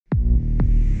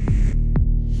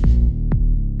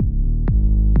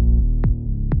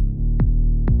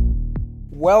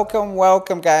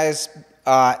Welcome, guys.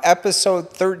 Episode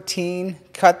 13,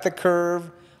 Cut the Curve.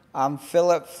 I'm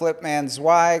Philip Flipman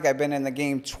Zweig. I've been in the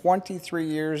game 23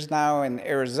 years now in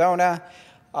Arizona.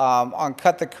 On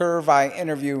Cut the Curve, I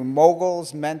interview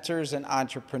moguls, mentors, and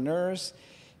entrepreneurs.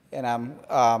 And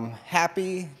I'm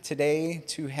happy today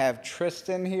to have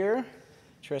Trysten here.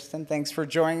 Trysten, thanks for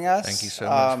joining us. Thank you so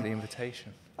much for the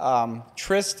invitation.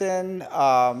 Trysten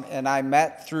and I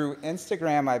met through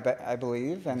Instagram, I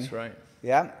believe. And, that's right.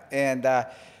 Yeah, and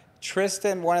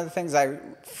Trysten, one of the things I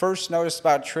first noticed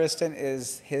about Trysten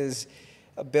is his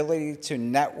ability to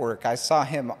network. I saw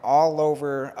him all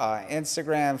over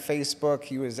Instagram, Facebook.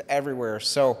 He was everywhere.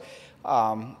 So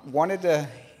wanted to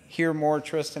hear more,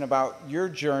 Trysten, about your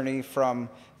journey from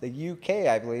the UK.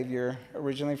 I believe you're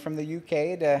originally from the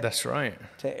UK That's right.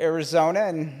 to Arizona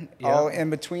and all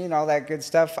in between, all that good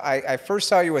stuff. I first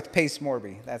saw you with Pace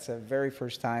Morby. That's the very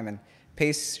first time. And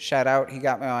Pace, shout out, he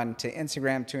got me on to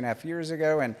Instagram 2.5 years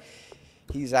ago, and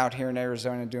he's out here in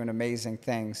Arizona doing amazing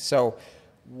things. So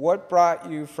what brought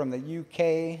you from the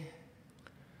UK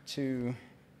to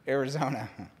Arizona?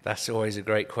 That's always a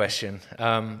great question.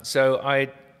 So I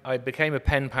became a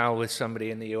pen pal with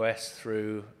somebody in the US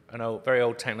through an very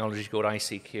old technology called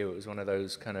ICQ. It was one of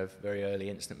those kind of very early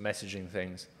instant messaging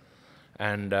things.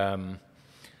 And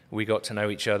we got to know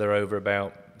each other over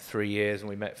about 3 years, and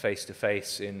we met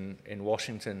face-to-face in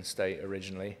Washington State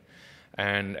originally,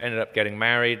 and ended up getting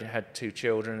married, had 2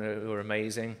 children who were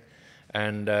amazing,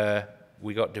 and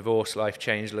we got divorced. Life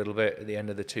changed a little bit at the end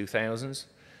of the 2000s.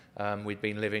 We'd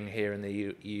been living here in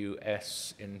the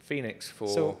US in Phoenix for...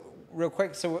 So, real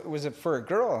quick, so was it for a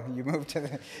girl? You moved to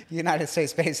the United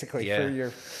States basically for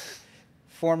your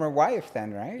former wife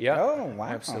then, right? Yeah. Oh, wow.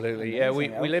 Absolutely.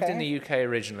 Amazing. Yeah, we lived in the UK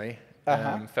originally,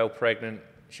 fell pregnant.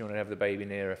 She wanted to have the baby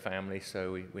near her family,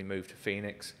 so we moved to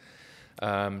Phoenix.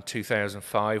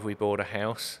 2005, we bought a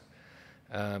house,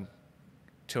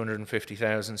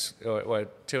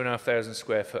 2,500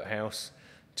 square foot house,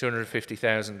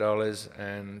 $250,000,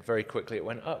 and very quickly it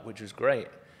went up, which was great.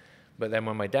 But then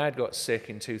when my dad got sick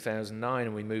in 2009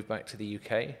 and we moved back to the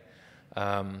UK,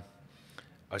 I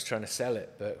was trying to sell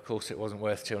it, but of course it wasn't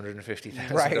worth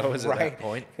 $250,000 at that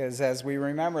point. Because as we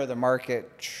remember, the market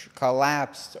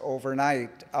collapsed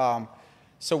overnight.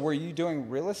 So were you doing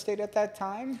real estate at that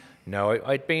time? No,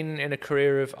 I'd been in a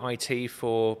career of IT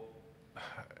for,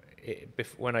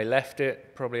 when I left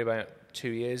it, probably about 2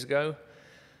 years ago.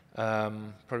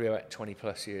 Probably about 20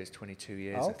 plus years, 22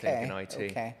 years, I think, in IT.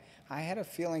 Okay. I had a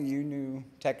feeling you knew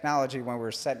technology when we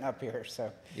were setting up here,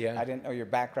 so I didn't know your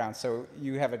background. So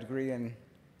you have a degree in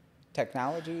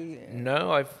technology?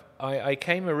 No, I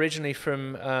came originally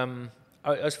from,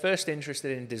 I was first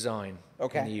interested in design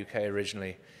in the UK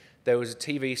originally. There was a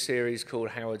TV series called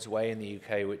Howard's Way in the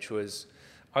UK, which was,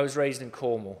 I was raised in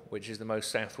Cornwall, which is the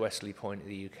most southwesterly point of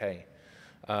the UK.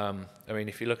 I mean,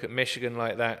 if you look at Michigan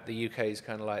like that, the UK is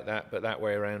kind of like that, but that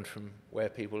way around from where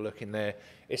people look in there.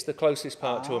 It's the closest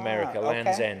part to America.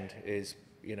 Land's End is,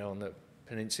 on the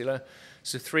peninsula.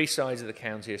 So 3 sides of the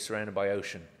county are surrounded by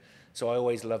ocean. So I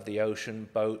always loved the ocean,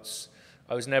 boats.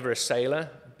 I was never a sailor,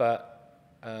 but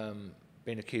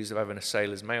been accused of having a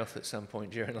sailor's mouth at some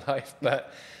point during life,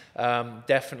 but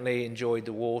definitely enjoyed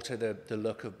the water, the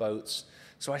look of boats.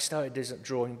 So I started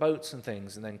drawing boats and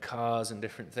things, and then cars and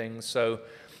different things. So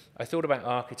I thought about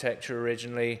architecture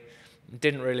originally,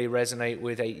 didn't really resonate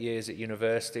with 8 years at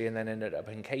university, and then ended up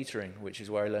in catering, which is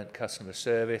where I learned customer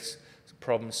service,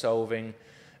 problem solving.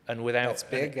 And without, that's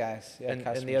big, guys. Yeah, and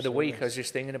the other week, I was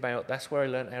just thinking about, that's where I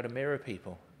learned how to mirror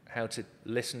people, how to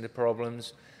listen to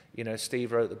problems.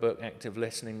 Steve wrote the book, Active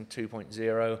Listening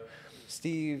 2.0.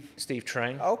 Steve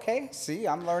Trang. Okay, see,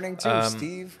 I'm learning too.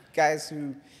 Steve, guys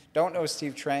who don't know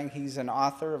Steve Trang, he's an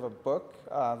author of a book,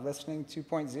 Listening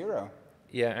 2.0.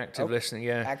 Yeah, Active Listening,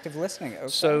 yeah. Active Listening, okay.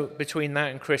 So between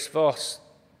that and Chris Voss,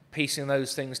 piecing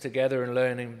those things together and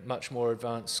learning much more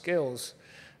advanced skills,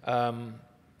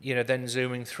 then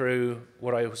zooming through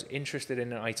what I was interested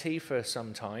in IT for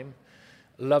some time,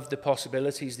 loved the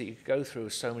possibilities that you could go through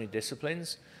with so many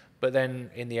disciplines, but then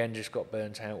in the end just got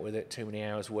burnt out with it, too many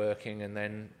hours working, and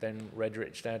then read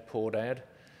Rich Dad, Poor Dad,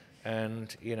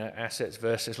 and assets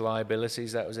versus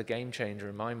liabilities. That was a game changer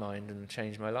in my mind and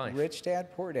changed my life. Rich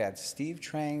Dad, Poor Dad. Steve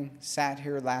Trang sat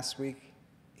here last week.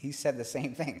 He said the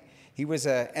same thing. He was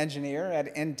an engineer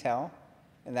at Intel,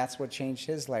 and that's what changed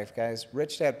his life, guys.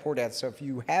 Rich Dad, Poor Dad. So if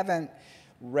you haven't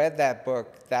read that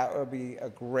book, that would be a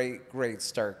great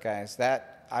start, guys.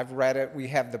 I've read it. We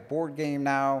have the board game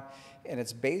now, and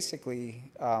it's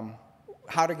basically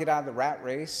how to get out of the rat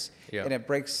race, and it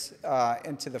breaks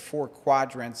into the 4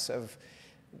 quadrants of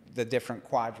the different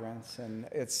quadrants, and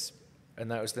it's And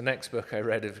that was the next book I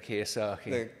read of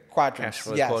Kiyosaki. The quadrants. Cash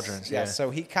flow Yes, quadrants. yes. Yeah. So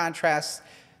he contrasts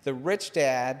the rich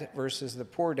dad versus the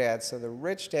poor dad. So the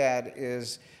rich dad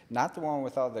is not the one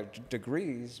with all the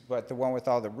degrees, but the one with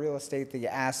all the real estate, the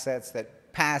assets,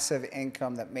 that passive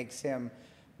income that makes him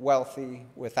wealthy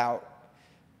without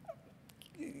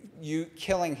you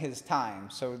killing his time.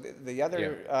 So the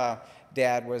other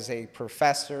dad was a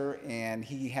professor, and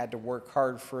he had to work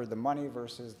hard for the money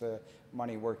versus the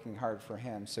money working hard for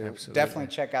him. So Absolutely. definitely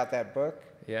check out that book.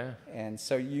 Yeah. And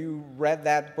so you read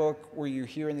that book. Were you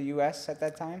here in the U.S. at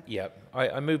that time? Yep.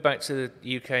 I moved back to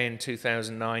the UK in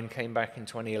 2009, came back in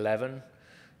 2011,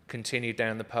 continued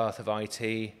down the path of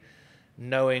IT,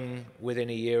 knowing within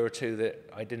a year or two that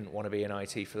I didn't want to be in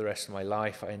IT for the rest of my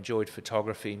life. I enjoyed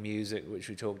photography, music, which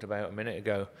we talked about a minute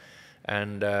ago,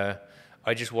 and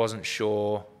I just wasn't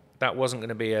sure that wasn't going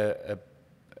to be a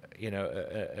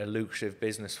lucrative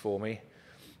business for me.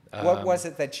 What was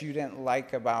it that you didn't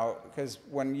like about, because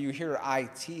when you hear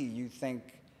IT, you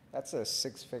think that's a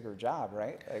six-figure job,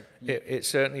 right? Like it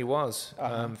certainly was,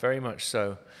 very much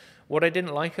so. What I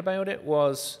didn't like about it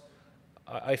was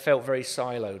I felt very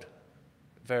siloed.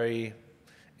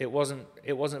 It wasn't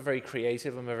very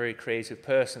creative. I'm a very creative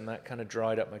person. That kind of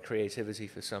dried up my creativity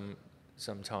for some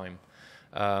time.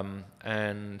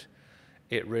 And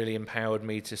it really empowered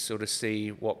me to sort of see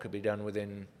what could be done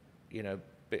within,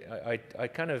 I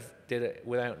kind of did it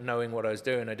without knowing what I was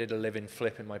doing. I did a live-in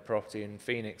flip in my property in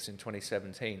Phoenix in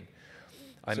 2017.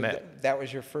 That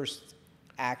was your first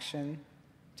action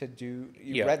to do.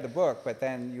 You read the book, but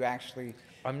then you actually.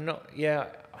 I'm not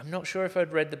sure if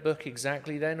I'd read the book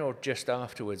exactly then or just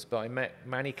afterwards, but I met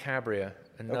Manny Cabria,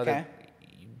 another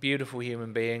beautiful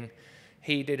human being.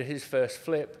 He did his first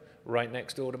flip right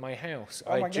next door to my house.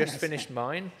 I just finished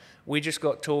mine. We just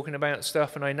got talking about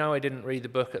stuff, and I know I didn't read the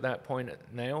book at that point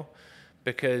now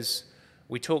because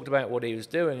we talked about what he was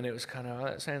doing, and it was kind of,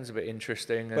 that sounds a bit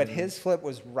interesting. But his flip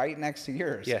was right next to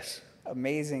yours. Yes.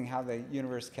 Amazing how the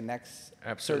universe connects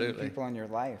Absolutely. certain people in your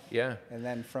life. Yeah. And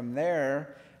then from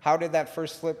there, how did that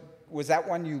first flip, was that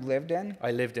one you lived in?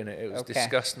 I lived in it. It was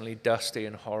disgustingly dusty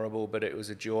and horrible, but it was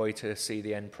a joy to see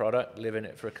the end product, live in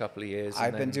it for a couple of years.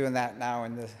 I've been doing that now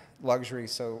in the luxury,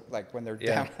 so like when they're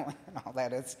demoing and all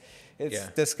that, it's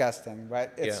disgusting,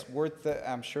 but it's worth the,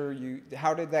 I'm sure you,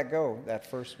 how did that go, that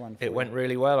first one? It went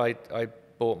really well. I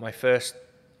bought my first,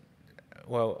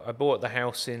 I bought the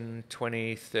house in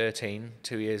 2013,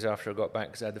 2 years after I got back,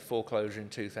 because I had the foreclosure in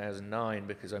 2009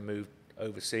 because I moved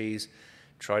overseas,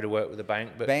 tried to work with a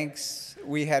bank. But banks,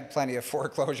 we had plenty of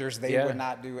foreclosures. They would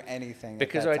not do anything.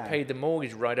 Because I paid the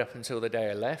mortgage right up until the day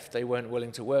I left, they weren't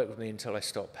willing to work with me until I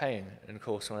stopped paying. And of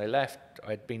course, when I left,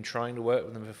 I'd been trying to work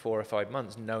with them for 4 or 5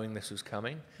 months, knowing this was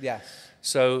coming. Yes.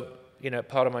 So,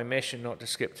 part of my mission, not to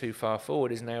skip too far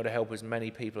forward, is now to help as many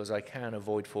people as I can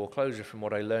avoid foreclosure from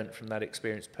what I learned from that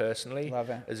experience personally. Love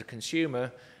it. As a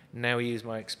consumer. Now use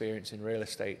my experience in real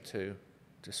estate to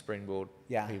springboard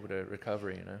people to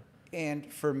recovery,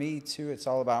 And for me, too, it's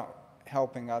all about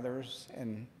helping others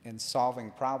and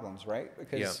solving problems, right?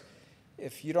 Because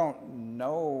if you don't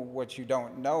know what you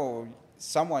don't know,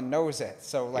 someone knows it.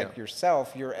 So like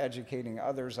yourself, you're educating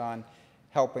others on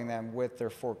helping them with their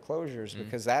foreclosures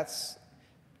because that's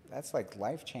like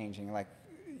life-changing. Like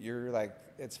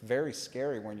it's very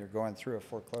scary when you're going through a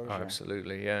foreclosure. Oh,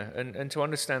 absolutely, yeah. And to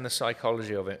understand the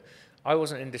psychology of it, I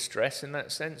wasn't in distress in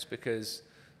that sense because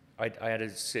I had a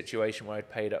situation where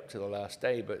I'd paid up to the last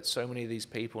day, but so many of these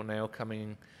people now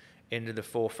coming into the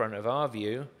forefront of our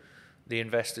view, the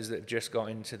investors that have just got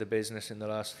into the business in the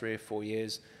last 3 or 4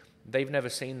 years, they've never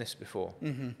seen this before.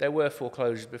 Mm-hmm. There were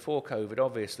foreclosures before COVID,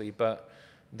 obviously, but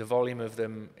the volume of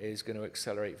them is going to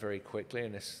accelerate very quickly,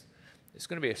 and it's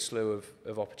going to be a slew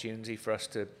of opportunity for us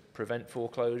to prevent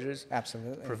foreclosures.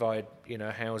 Absolutely. Provide,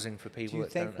 housing for people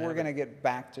that don't have it. Do you think we're going to get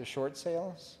back to short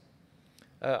sales?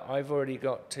 I've already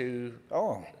got two.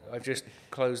 Oh. I've just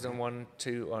closed on one,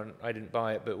 I didn't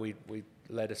buy it, but we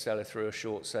led a seller through a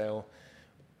short sale.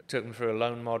 Took them through a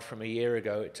loan mod from a year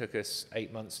ago. It took us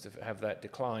 8 months to have that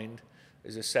declined.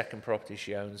 There's a second property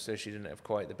she owns, so she didn't have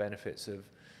quite the benefits of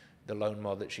the loan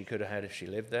mod that she could have had if she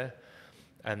lived there.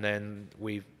 And then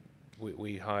we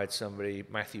hired somebody,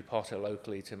 Matthew Potter,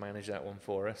 locally to manage that one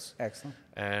for us. Excellent.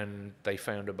 And they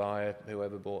found a buyer.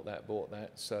 Whoever bought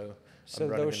that. So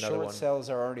those short sales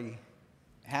are already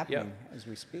happening as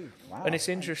we speak. Wow. And it's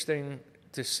interesting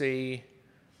to see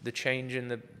the change in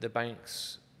the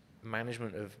bank's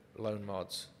management of loan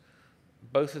mods.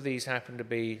 Both of these happen to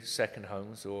be second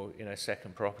homes or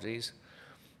second properties,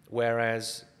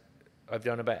 whereas I've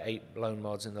done about 8 loan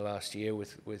mods in the last year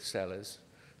with sellers,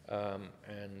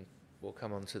 and we'll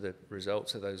come on to the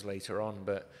results of those later on.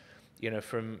 But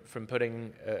from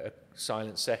putting a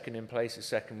silent second in place, a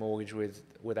second mortgage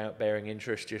without bearing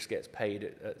interest just gets paid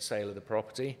at sale of the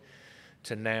property,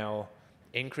 to now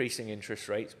increasing interest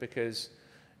rates, because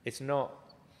it's not,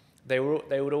 they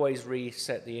would always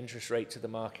reset the interest rate to the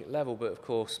market level, but of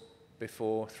course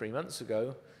before 3 months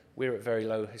ago we were at very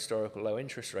low, historical low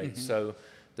interest rates. So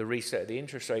the reset of the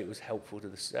interest rate was helpful to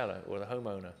the seller or the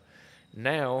homeowner.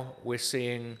 Now we're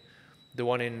seeing the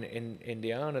one in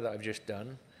Indiana that I've just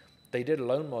done. They did a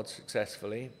loan mod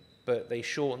successfully, but they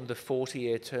shortened the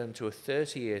 40-year term to a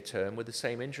 30-year term with the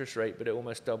same interest rate, but it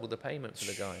almost doubled the payment for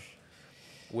the guy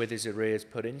with his arrears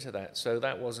put into that. So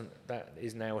that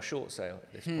is now a short sale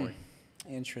at this point.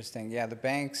 Interesting. Yeah, the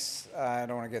banks, I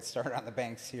don't want to get started on the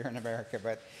banks here in America,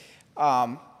 but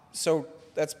so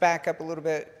let's back up a little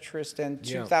bit, Trysten.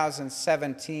 Yeah.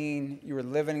 2017, you were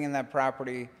living in that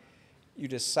property. You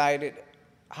decided,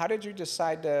 how did you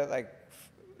decide to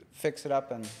fix it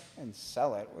up and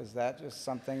sell it? Was that just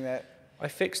something that... I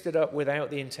fixed it up without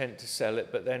the intent to sell it,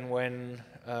 but then when,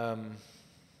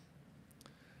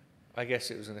 I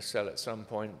guess it was going to sell at some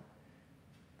point,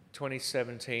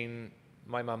 2017,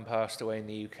 my mum passed away in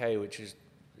the UK, which is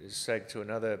segged to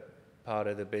another part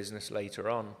of the business later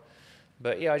on.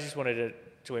 But yeah, I just wanted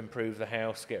to improve the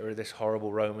house, get rid of this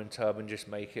horrible Roman tub, and just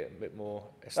make it a bit more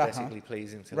aesthetically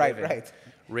pleasing to live in. Right.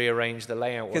 Rearrange the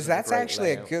layout. Because that's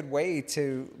actually a good way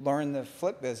to learn the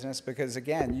flip business, because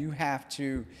again, you have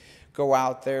to go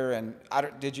out there and,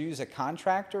 did you use a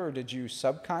contractor or did you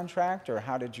subcontract, or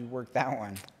how did you work that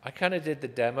one? I kind of did the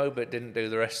demo but didn't do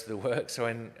the rest of the work, so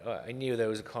I knew there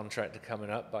was a contractor coming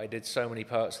up, but I did so many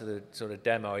parts of the sort of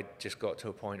demo, I just got to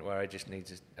a point where I just need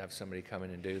to have somebody come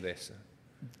in and do this.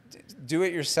 Do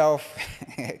it yourself.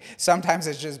 Sometimes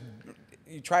it's just,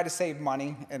 you try to save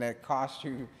money and it costs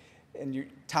you and your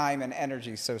time and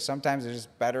energy, so sometimes it's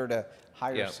just better to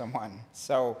hire someone.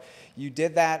 So you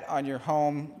did that on your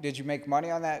home. Did you make money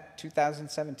on that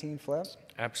 2017 flip?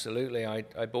 Absolutely. I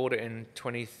bought it in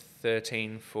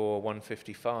 2013 for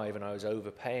 $155, and I was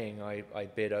overpaying. I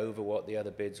bid over what the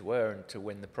other bids were and to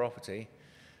win the property.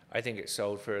 I think it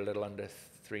sold for a little under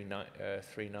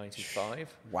 $395.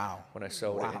 Wow. When I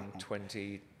sold it in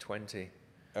 2020.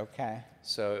 Okay.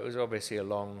 So it was obviously a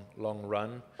long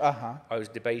run. I was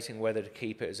debating whether to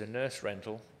keep it as a nurse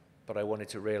rental, but I wanted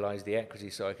to realize the equity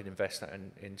so I could invest that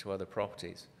into other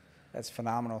properties. That's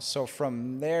phenomenal. So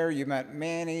from there, you met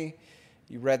Manny,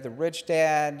 you read The Rich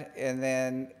Dad, and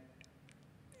then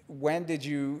when did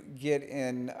you get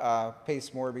in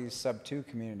Pace Morby's Sub-2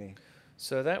 community?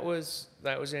 So that was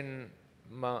in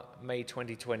May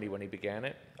 2020 when he began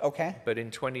it. Okay. But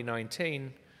in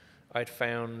 2019, I'd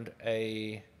found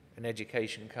an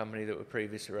education company that were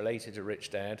previously related to Rich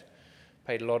Dad,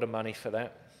 paid a lot of money for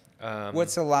that.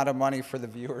 What's a lot of money for the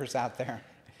viewers out there?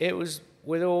 It was,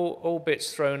 with all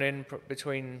bits thrown in,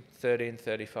 between $30,000 and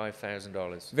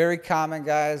 $35,000. Very common,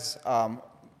 guys.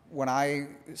 When I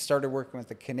started working with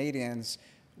the Canadians,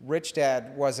 Rich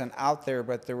Dad wasn't out there,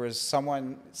 but there was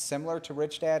someone similar to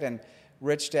Rich Dad, and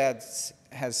Rich Dad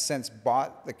has since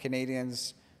bought the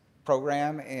Canadians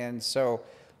program, and so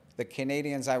the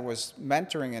Canadians I was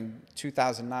mentoring in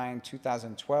 2009,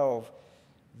 2012,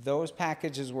 those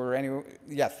packages were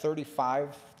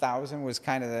 35,000 was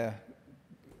kind of the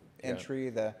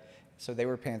entry. So they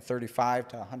were paying 35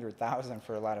 to 100,000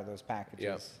 for a lot of those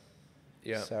packages.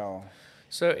 Yeah.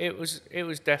 So it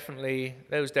was definitely,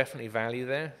 there was definitely value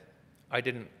there. I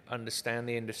didn't understand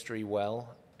the industry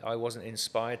well. I wasn't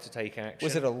inspired to take action.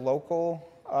 Was it a local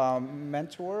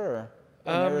mentor or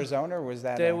in Arizona, or was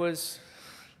that?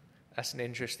 That's an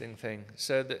interesting thing.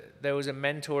 So there was a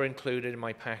mentor included in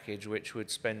my package, which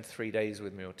would spend 3 days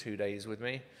with me or 2 days with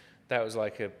me. That was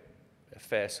like a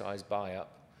fair-sized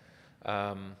buy-up.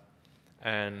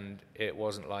 And it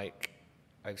wasn't like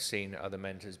I've seen other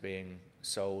mentors being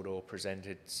sold or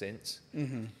presented since.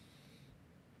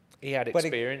 He had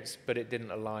experience, but it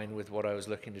didn't align with what I was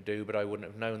looking to do, but I wouldn't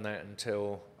have known that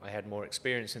until I had more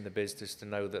experience in the business to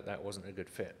know that that wasn't a good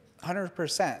fit.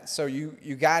 100%. So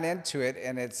you got into it,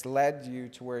 and it's led you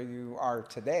to where you are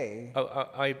today.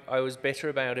 I was bitter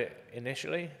about it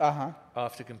initially.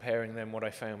 After comparing them, what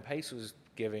I found Pace was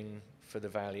giving for the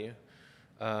value.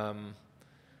 But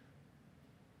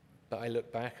I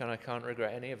look back and I can't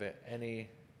regret any of it.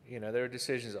 There are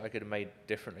decisions that I could have made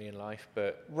differently in life,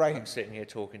 but I'm sitting here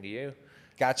talking to you.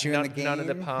 Got you in the game. None of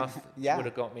the path would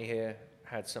have got me here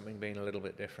had something been a little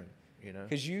bit different.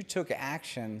 Because you took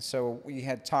action. So we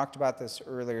had talked about this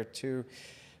earlier too.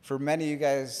 For many of you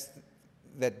guys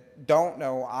that don't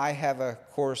know, I have a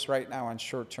course right now on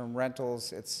short-term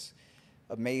rentals. It's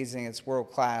amazing. It's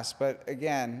world-class. But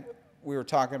again, we were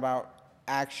talking about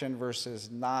action versus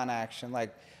non-action.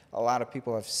 Like a lot of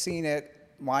people have seen it.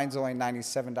 Mine's only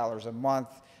 $97 a month.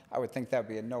 I would think that would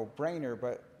be a no-brainer,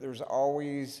 but there's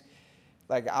always,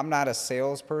 like, I'm not a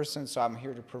salesperson, so I'm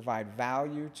here to provide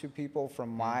value to people from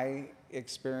my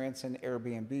experience in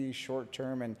Airbnb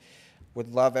short-term, and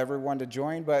would love everyone to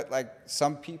join. But like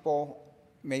some people,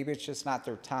 maybe it's just not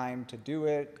their time to do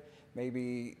it.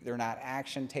 Maybe they're not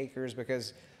action takers,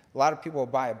 because a lot of people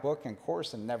buy a book and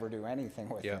course and never do anything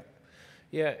with it.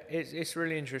 Yeah, it's a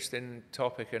really interesting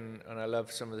topic, and I love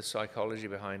some of the psychology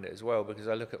behind it as well, because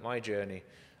I look at my journey.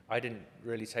 I didn't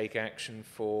really take action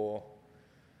for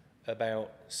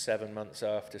about 7 months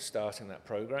after starting that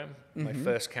program. My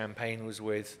first campaign was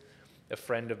with a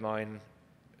friend of mine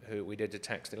who we did a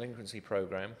tax delinquency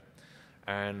program.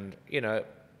 And, you know,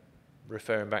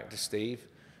 referring back to Steve,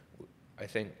 I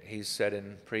think he's said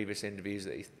in previous interviews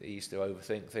that he used to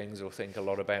overthink things or think a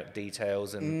lot about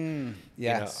details. And,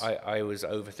 yes. you know, I was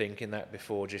overthinking that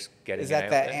before just getting Is it out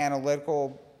that there.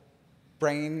 analytical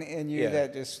brain in you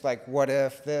that just like, what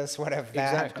if this, what if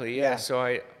that? Exactly, yeah. So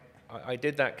I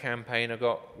did that campaign. I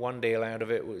got one deal out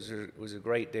of it. It was a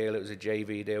great deal. It was a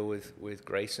JV deal with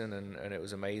Grayson, and it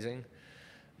was amazing.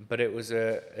 But it was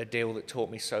a deal that taught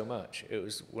me so much. It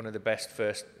was one of the best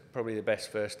probably the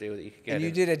best first deal that you could get. And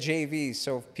you did a JV.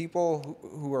 So people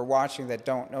who are watching that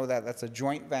don't know that, that's a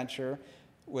joint venture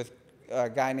with a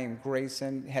guy named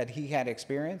Grayson. Had he had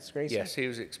experience, Grayson? Yes, he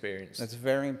was experienced. That's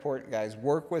very important, guys.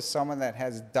 Work with someone that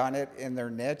has done it in their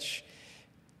niche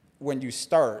when you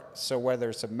start. So whether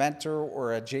it's a mentor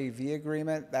or a JV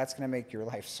agreement, that's going to make your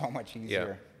life so much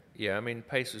easier. Yeah, I mean,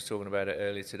 Pace was talking about it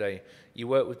earlier today. You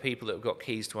work with people that have got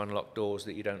keys to unlock doors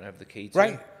that you don't have the key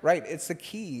to. Right. It's the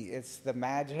key. It's the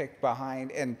magic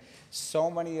behind, and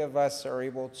so many of us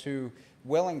are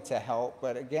willing to help.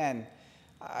 But again,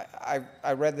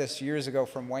 I read this years ago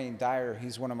from Wayne Dyer.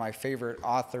 He's one of my favorite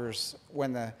authors.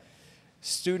 When the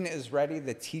student is ready,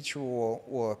 the teacher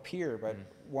will appear. But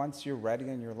once you're ready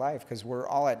in your life, because we're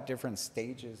all at different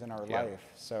stages in our life.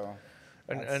 So,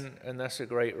 and that's a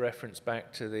great reference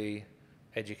back to the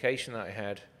education that I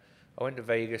had. I went to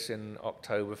Vegas in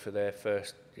October for their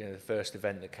first, the first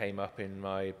event that came up in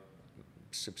my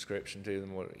subscription to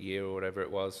them, what year or whatever it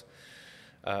was.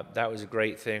 That was a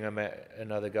great thing. I met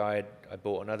another guy. I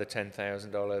bought another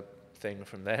 $10,000 thing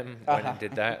from them. Went and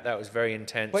did that. That was very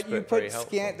intense, but you very put helpful.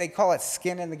 skin. They call it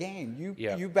skin in the game.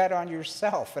 You bet on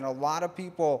yourself. And a lot of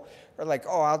people are like,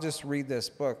 "Oh, I'll just read this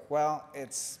book." Well,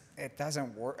 it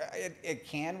doesn't work. It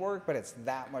can work, but it's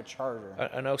that much harder.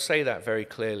 And I'll say that very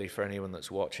clearly for anyone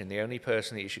that's watching. The only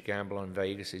person that you should gamble on in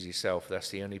Vegas is yourself. That's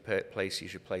the only place you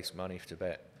should place money to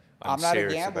bet. I'm not a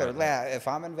gambler. If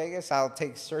I'm in Vegas, I'll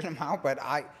take a certain amount, but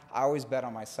I always bet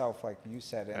on myself, like you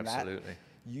said. And absolutely.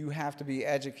 You have to be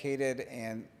educated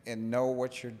and know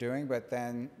what you're doing, but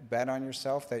then bet on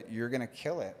yourself that you're going to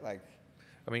kill it. Like,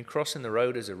 I mean, crossing the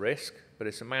road is a risk, but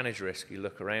it's a managed risk. You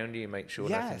look around you, make sure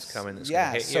nothing's coming that's going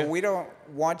to hit you. So we don't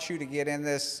want you to get in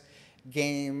this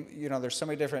game. There's so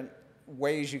many different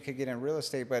ways you could get in real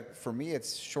estate, but for me,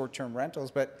 it's short-term rentals.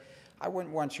 But I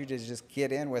wouldn't want you to just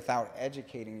get in without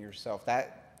educating yourself.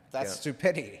 That's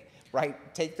stupidity,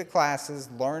 right? Take the classes,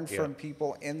 learn from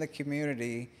people in the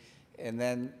community, and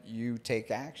then you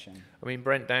take action. I mean,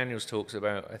 Brent Daniels talks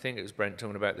about, I think it was Brent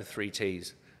talking about the 3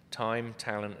 T's: time,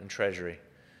 talent, and treasury.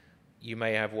 You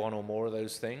may have one or more of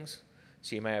those things.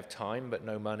 So you may have time, but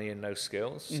no money and no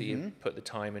skills. So you put the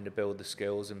time in to build the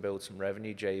skills and build some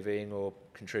revenue, JVing or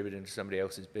contributing to somebody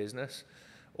else's business.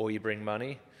 Or you bring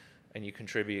money and you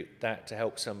contribute that to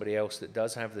help somebody else that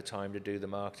does have the time to do the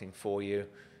marketing for you,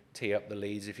 tee up the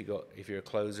leads if you're a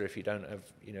closer. If you don't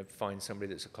have, find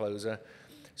somebody that's a closer.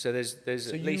 So there's at least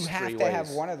 3 ways. So you have to have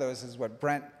one of those, is what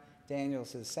Brent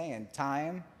Daniels is saying.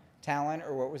 Time, talent,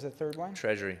 or what was the third one?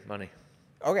 Treasury, money.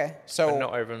 Okay, so... And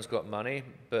not everyone's got money,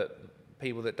 but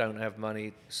people that don't have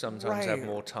money sometimes have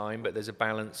more time, but there's a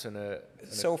balance and a...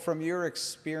 So from your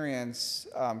experience,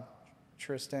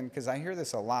 Trysten, because I hear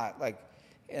this a lot,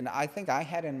 and I think I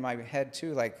had in my head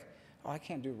too, I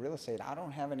can't do real estate. I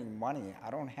don't have any money. I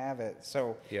don't have it.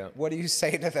 So what do you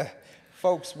say to the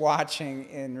folks watching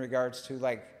in regards to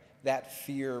that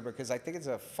fear? Because I think it's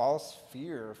a false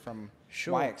fear from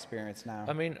my experience now.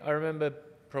 I mean, I remember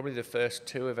probably the first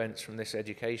 2 events from this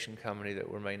education company that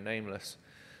remain nameless,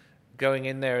 going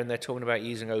in there and they're talking about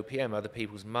using OPM, other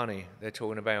people's money. They're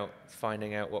talking about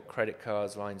finding out what credit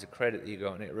cards, lines of credit that you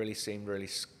got, and it really seemed really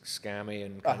scammy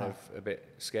and kind of a bit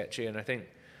sketchy. And I think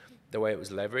the way it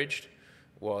was leveraged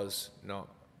was not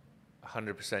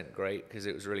 100% great, because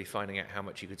it was really finding out how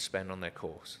much you could spend on their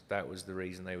course. That was the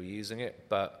reason they were using it,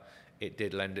 but it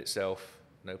did lend itself,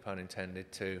 no pun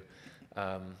intended, to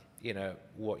you know,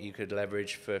 what you could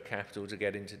leverage for capital to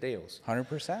get into deals.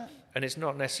 100%. And it's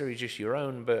not necessarily just your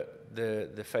own, but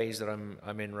the phase that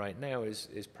I'm in right now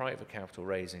is private capital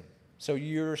raising. So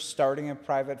you're starting a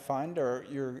private fund, or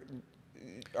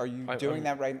are you doing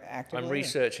that right actively? I'm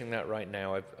researching that right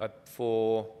now. I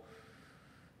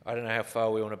don't know how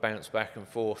far we want to bounce back and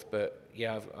forth, but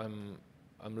yeah, I'm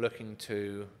looking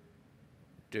to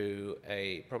do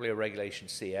probably a regulation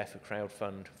CF, a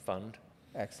crowdfund fund.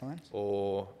 Excellent.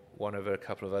 Or one of a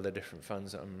couple of other different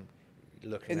funds that I'm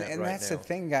looking at right now. And that's the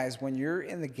thing, guys. When you're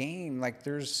in the game, like,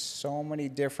 there's so many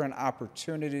different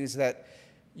opportunities that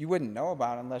you wouldn't know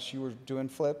about unless you were doing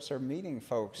flips or meeting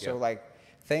folks. So, like,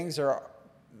 things are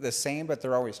the same, but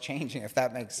they're always changing, if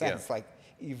that makes sense, like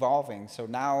evolving. So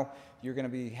now you're going to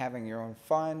be having your own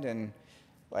fund, and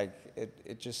like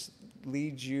it just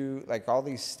leads you, like, all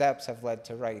these steps have led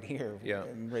to right here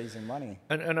in raising money.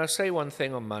 And I'll say one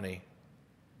thing on money.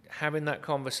 Having that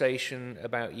conversation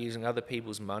about using other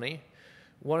people's money,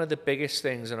 one of the biggest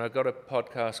things, and I've got a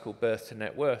podcast called Birth to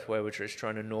Networth where we're just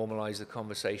trying to normalize the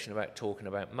conversation about talking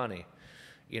about money.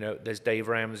 You know, there's Dave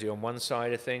Ramsey on one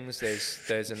side of things.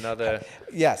 There's another.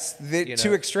 Yes,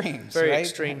 two extremes, very right?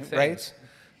 extreme things. Right?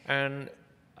 And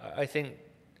I think,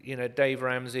 you know, Dave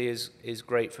Ramsey is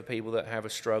great for people that have a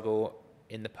struggle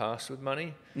in the past with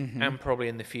money, and probably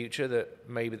in the future that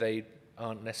maybe they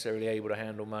aren't necessarily able to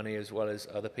handle money as well as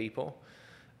other people.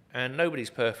 And nobody's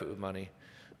perfect with money.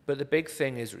 But the big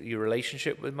thing is your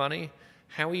relationship with money.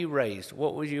 How were you raised?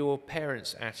 What were your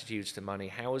parents' attitudes to money?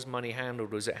 How was money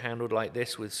handled? Was it handled like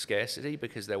this with scarcity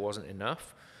because there wasn't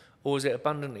enough? Or was it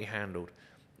abundantly handled?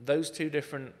 Those two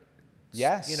different...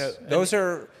 Yes, you know, those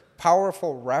are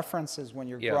powerful references when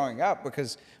you're growing up,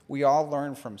 because we all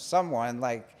learn from someone.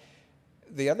 Like,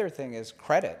 the other thing is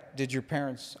credit. Did your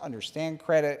parents understand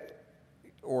credit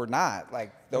or not?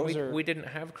 Like, we didn't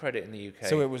have credit in the UK.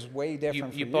 So it was way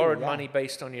different. You borrowed money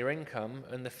based on your income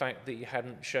and the fact that you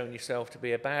hadn't shown yourself to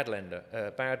be a bad lender,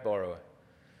 a bad borrower.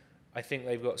 I think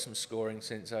they've got some scoring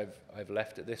since I've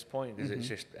left at this point, because it's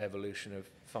just evolution of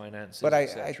finances. But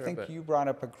I think you brought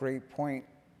up a great point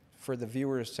for the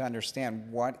viewers to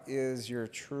understand. What is your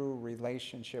true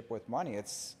relationship with money?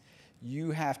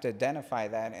 You have to identify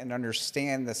that and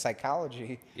understand the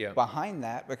psychology behind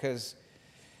that, because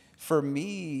for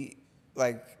me,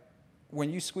 like, when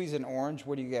you squeeze an orange,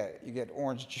 what do you get? You get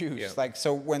orange juice. Yeah. Like,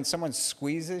 so when someone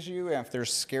squeezes you, if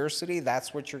there's scarcity,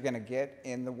 that's what you're going to get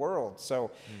in the world. So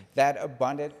that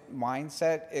abundant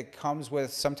mindset, it comes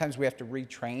with, sometimes we have to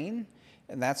retrain,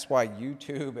 and that's why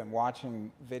YouTube and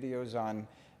watching videos on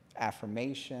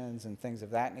affirmations and things of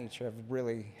that nature have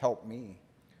really helped me.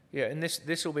 Yeah, and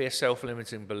this will be a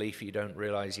self-limiting belief you don't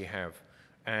realize you have.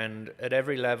 And at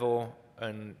every level,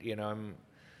 and, you know, I'm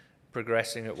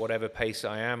progressing at whatever pace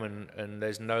I am, and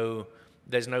there's no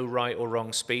right or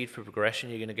wrong speed for progression.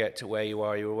 You're going to get to where you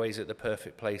are. You're always at the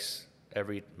perfect place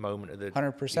every moment of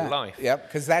your life. Yep,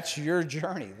 because that's your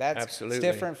journey. That's absolutely. It's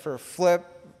different for Flip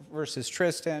versus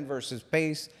Trysten versus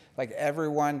Pace, like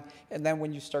everyone. And then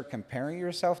when you start comparing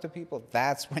yourself to people,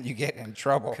 that's when you get in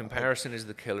trouble. Comparison is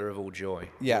the killer of all joy.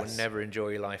 Yes. You will never enjoy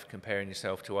your life comparing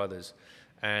yourself to others.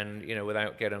 And, you know,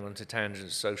 without getting onto tangents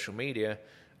of social media,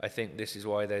 I think this is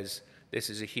why this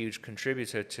is a huge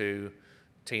contributor to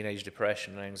teenage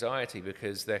depression and anxiety,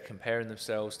 because they're comparing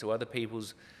themselves to other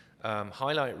people's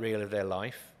highlight reel of their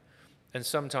life. And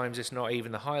sometimes it's not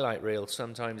even the highlight reel.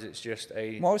 Sometimes it's just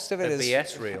most of it is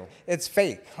BS reel. It's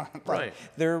fake. Like, right.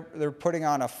 They're putting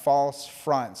on a false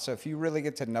front. So if you really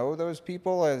get to know those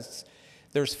people,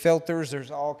 there's filters,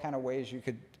 there's all kind of ways you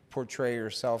could portray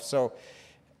yourself. So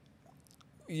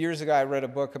years ago, I read a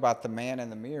book about the man in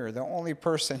the mirror. The only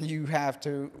person you have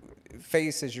to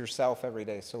face is yourself every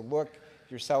day. So look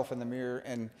yourself in the mirror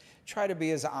and try to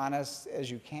be as honest as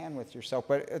you can with yourself.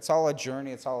 But it's all a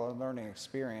journey. It's all a learning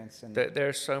experience. And there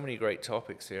are so many great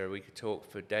topics here. We could talk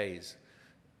for days.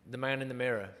 The Man in the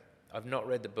Mirror. I've not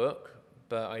read the book,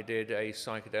 but I did a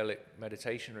psychedelic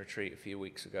meditation retreat a few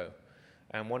weeks ago.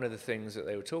 And one of the things that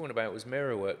they were talking about was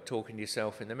mirror work, talking to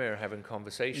yourself in the mirror, having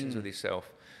conversations with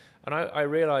yourself. And I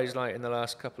realized, like, in the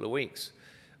last couple of weeks,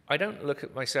 I don't look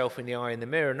at myself in the eye in the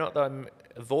mirror. Not that I'm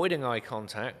avoiding eye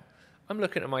contact. I'm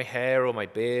looking at my hair or my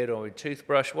beard or my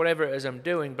toothbrush, whatever it is I'm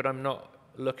doing, but I'm not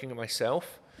looking at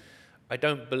myself. I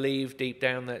don't believe deep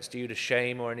down that's due to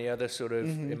shame or any other sort of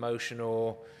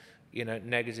emotional, you know,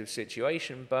 negative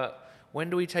situation. But when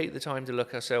do we take the time to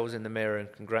look ourselves in the mirror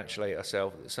and congratulate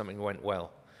ourselves that something went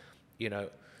well? You know,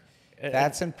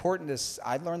 that's important.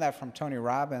 I learned that from Tony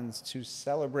Robbins, to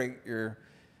celebrate your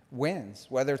wins,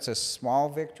 whether it's a small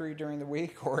victory during the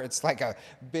week or it's like a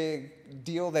big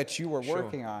deal that you were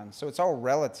working on. So it's all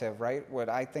relative, right? What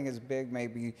I think is big may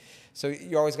be, so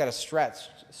you always got to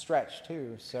stretch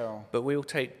too. So, but we all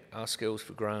take our skills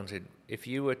for granted. If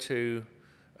you were to,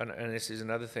 and this is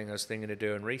another thing I was thinking of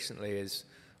doing recently, is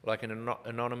like an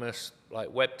anonymous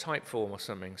like web type form or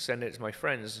something, send it to my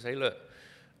friends and say, look,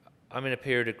 I'm in a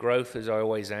period of growth as I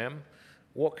always am.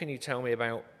 What can you tell me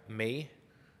about me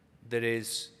that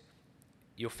is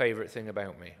your favorite thing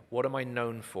about me? What am I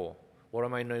known for? What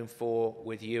am I known for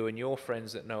with you and your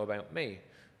friends that know about me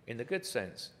in the good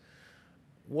sense?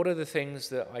 What are the things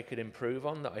that I could improve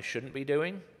on that I shouldn't be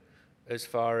doing, as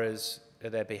far as are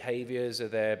there behaviors, are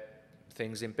there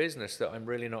things in business that I'm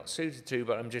really not suited to,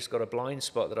 but I'm just got a blind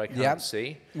spot that I can't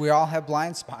see? We all have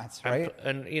blind spots, right?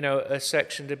 And you know, a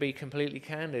section to be completely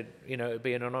candid, you know, it'd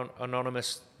be an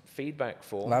anonymous feedback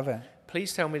form. Love it.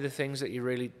 Please tell me the things that you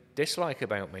really dislike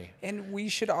about me. And we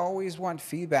should always want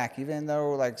feedback, even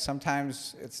though like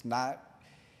sometimes it's not,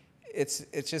 it's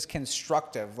just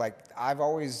constructive. Like I've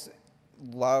always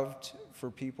loved for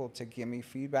people to give me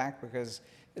feedback because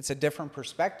it's a different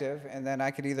perspective, and then I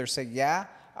could either say, yeah,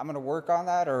 I'm going to work on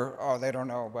that, or, oh, they don't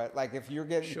know. But like if you're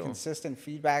getting consistent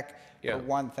feedback for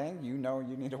one thing, you know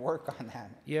you need to work on that.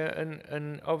 Yeah,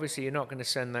 and obviously you're not going to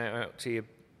send that out to your,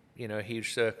 you know, a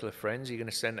huge circle of friends. You're going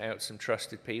to send it out to some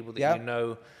trusted people that you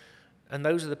know. And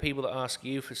those are the people that ask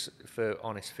you for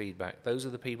honest feedback. Those are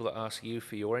the people that ask you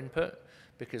for your input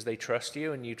because they trust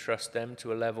you and you trust them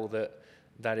to a level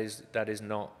that is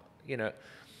not, you know,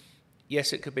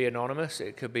 yes, it could be anonymous,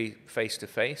 it could be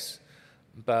face-to-face,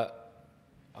 but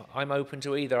I'm open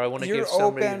to either. I want to give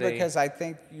somebody You're open because I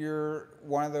think you're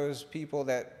one of those people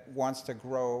that wants to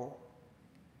grow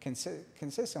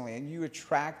consistently, and you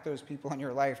attract those people in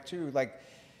your life too. Like,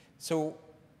 so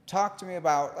talk to me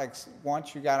about, like,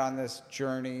 once you got on this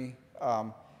journey,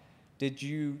 did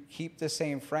you keep the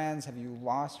same friends? Have you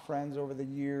lost friends over the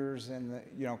years? And,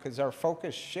 you know, because our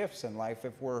focus shifts in life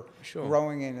if we're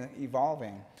growing and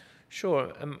evolving.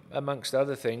 Sure, amongst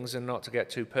other things, and not to get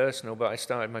too personal, but I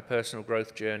started my personal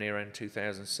growth journey around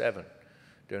 2007,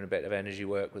 doing a bit of energy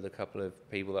work with a couple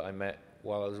of people that I met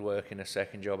while I was working a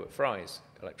second job at Fry's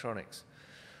Electronics.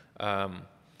 I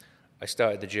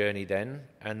started the journey then,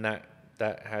 and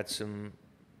that had some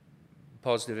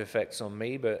positive effects on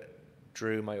me, but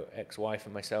drew my ex-wife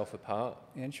and myself apart.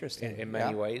 Interesting. In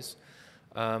many ways.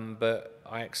 But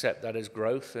I accept that as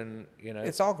growth, and you know,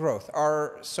 it's all growth.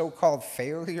 Our so-called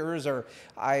failures, or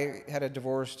I had a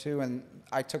divorce too, and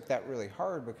I took that really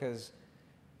hard because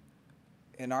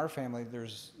in our family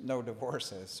there's no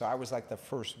divorces, so I was like the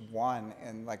first one,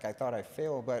 and like I thought I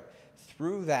failed, but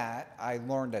through that I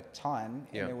learned a ton,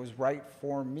 and it was right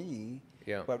for me.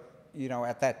 But you know,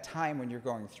 at that time when you're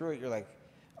going through it, you're like,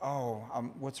 oh,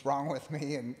 what's wrong with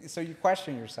me? And so you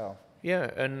question yourself.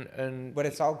 But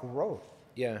it's all growth.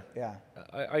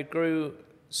 I grew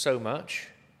so much,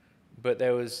 but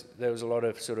there was a lot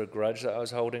of sort of grudge that I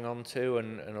was holding on to,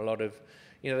 and a lot of,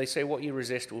 you know, they say what you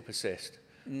resist will persist.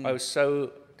 I was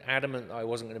so adamant that I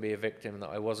wasn't going to be a victim, that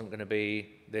I wasn't going to be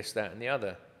this, that, and the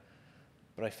other.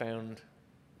 But I found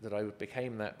that I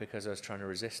became that because I was trying to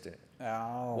resist it.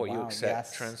 What you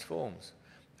accept transforms.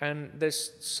 And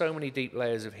there's so many deep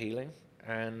layers of healing,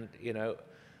 and, you know,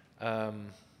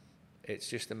 it's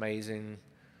just amazing.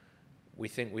 We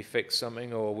think we fixed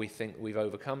something, or we think we've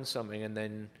overcome something, and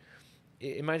then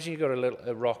imagine you got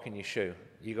a rock in your shoe.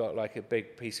 You got like a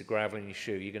big piece of gravel in your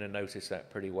shoe. You're going to notice that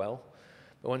pretty well.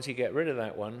 But once you get rid of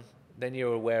that one, then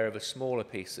you're aware of a smaller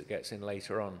piece that gets in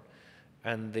later on.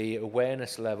 And the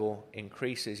awareness level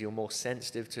increases. You're more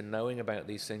sensitive to knowing about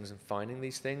these things and finding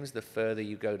these things the further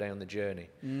you go down the journey.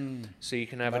 So you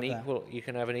can have an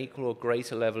equal or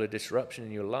greater level of disruption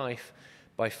in your life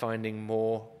by finding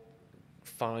more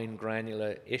fine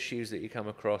granular issues that you come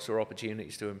across or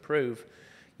opportunities to improve.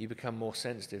 You become more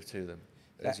sensitive to them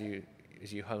as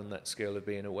you hone that skill of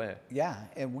being aware. Yeah,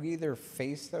 and we either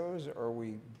face those or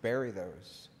we bury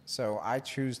those. So I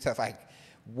choose to like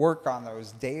work on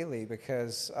those daily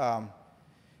because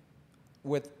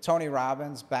with Tony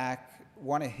Robbins back,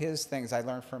 one of his things I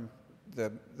learned from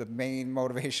the main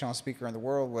motivational speaker in the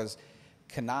world was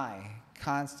CANI,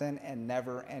 constant and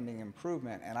never-ending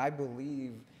improvement. And I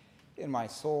believe in my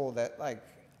soul that like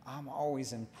I'm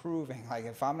always improving. Like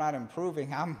if I'm not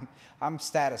improving, I'm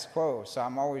status quo. So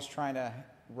I'm always trying to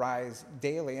rise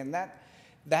daily, and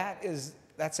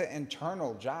that's an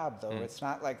internal job though. It's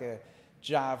not like a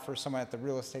job for someone at the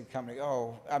real estate company.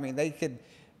 Oh, I mean, they could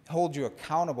hold you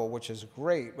accountable, which is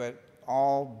great, but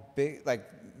all big, like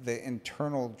the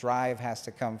internal drive has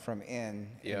to come from in.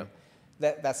 Yeah.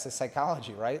 that's the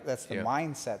psychology, right? That's the Yeah.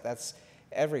 mindset. That's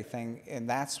everything. And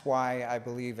that's why I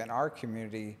believe in our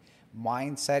community,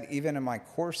 mindset, even in my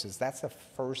courses, that's the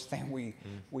first thing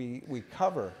we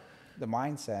cover, the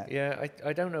mindset. Yeah,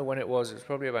 I don't know when it was. It was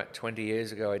probably about 20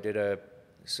 years ago. I did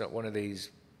one of these,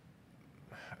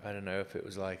 I don't know if it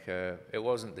was like it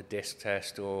wasn't the DISC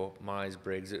test or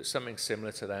Myers-Briggs. It was something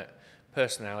similar to that,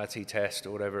 personality test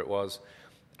or whatever it was.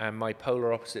 And my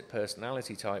polar opposite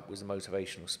personality type was a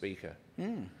motivational speaker,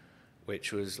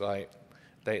 which was like,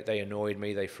 they annoyed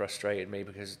me, they frustrated me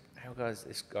because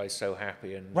this guy's so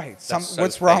happy and right. fake,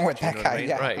 What's wrong with that guy? I mean?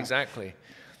 Yeah. Right, exactly.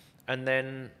 And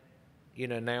then,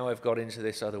 now I've got into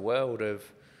this other world of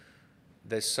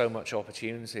there's so much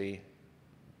opportunity,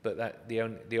 but that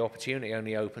the opportunity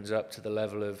only opens up to the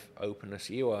level of openness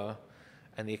you are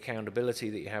and the accountability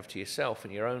that you have to yourself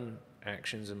and your own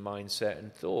actions and mindset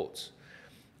and thoughts.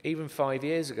 Even 5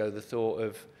 years ago, the thought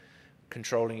of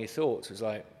controlling your thoughts was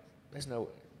like, there's no,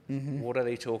 what are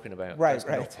they talking about? Right, That's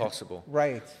right. not possible.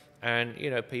 Right. And,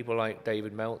 people like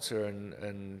David Meltzer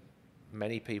and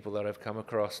many people that I've come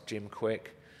across, Jim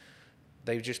Quick,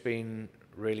 they've just been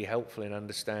really helpful in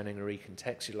understanding and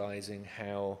recontextualizing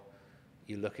how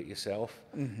you look at yourself.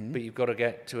 But you've got to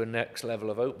get to a next level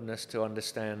of openness to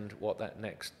understand what that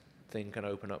next thing can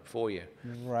open up for you.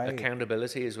 Right.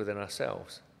 Accountability is within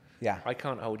ourselves. Yeah. I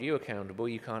can't hold you accountable.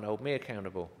 You can't hold me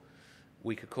accountable.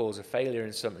 We could cause a failure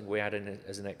in something we had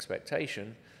as an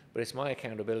expectation, but it's my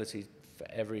accountability for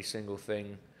every single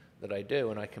thing that I do,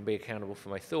 and I can be accountable for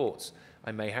my thoughts.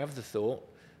 I may have the thought,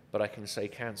 but I can say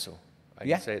cancel. I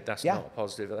can say that's not a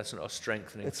positive, that's not a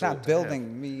strengthening It's thought not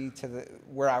building me to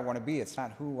where I want to be. It's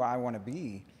not who I want to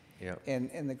be. Yeah.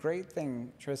 And the great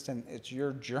thing, Trysten, it's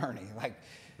your journey. Like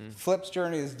Flip's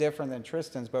journey is different than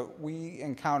Trysten's, but we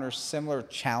encounter similar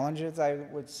challenges, I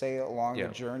would say, along the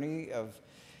journey of,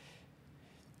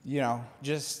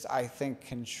 just, I think,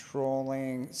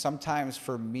 controlling, sometimes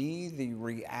for me, the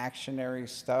reactionary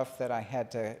stuff that I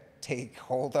had to take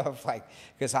hold of, like,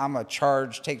 because I'm a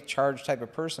take charge type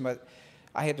of person, but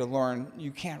I had to learn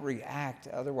you can't react,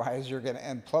 otherwise you're going to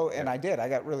implode. And I did. I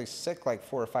got really sick like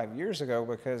 4 or 5 years ago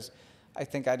because I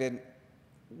think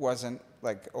wasn't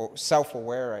like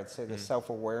self-aware. I'd say the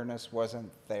self-awareness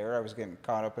wasn't there. I was getting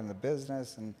caught up in the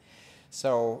business. And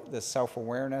so the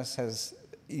self-awareness has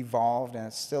evolved and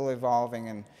it's still evolving.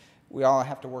 And we all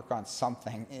have to work on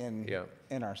something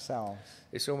in ourselves.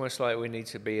 It's almost like we need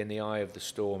to be in the eye of the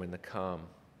storm, in the calm,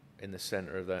 in the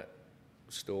center of that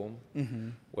storm,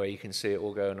 where you can see it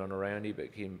all going on around you,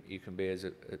 but you can be as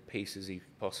at peace as you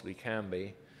possibly can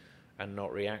be and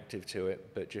not reactive to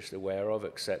it, but just aware of,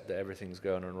 accept that everything's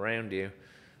going on around you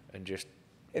and just,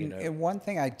 And one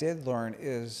thing I did learn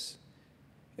is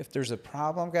if there's a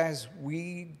problem, guys,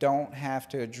 we don't have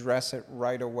to address it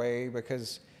right away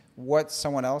because what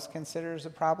someone else considers a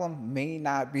problem may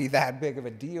not be that big of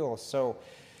a deal. So,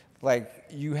 like,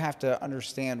 you have to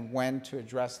understand when to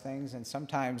address things, and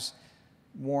sometimes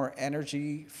more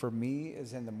energy for me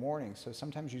is in the morning. So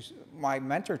sometimes my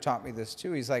mentor taught me this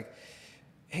too. He's like,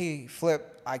 hey,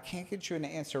 Flip, I can't get you an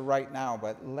answer right now,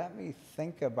 but let me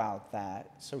think about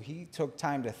that. So he took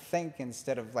time to think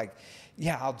instead of like,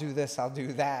 yeah, I'll do this, I'll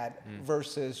do that,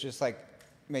 versus just like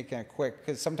making it quick.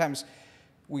 Because sometimes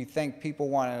we think people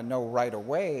want to know right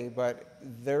away, but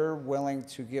they're willing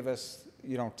to give us,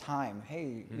 time.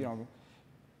 Hey,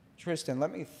 Trysten,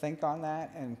 let me think on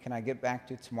that, and can I get back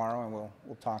to you tomorrow, and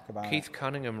we'll talk about it. Keith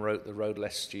Cunningham wrote The Road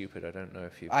Less Stupid. I don't know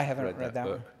if you've I haven't read that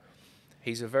book. one.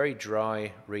 He's a very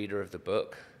dry reader of the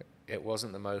book. It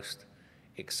wasn't the most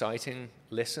exciting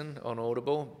listen on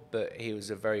Audible, but he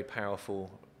was a very powerful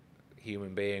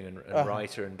human being and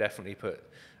writer, and definitely put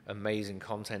amazing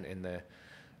content in there.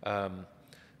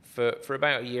 For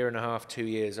about 1.5 years, 2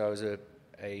 years, I was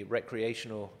a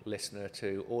recreational listener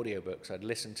to audiobooks. I'd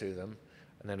listen to them,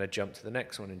 and then I'd jump to the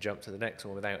next one and jump to the next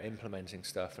one without implementing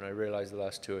stuff. And I realized the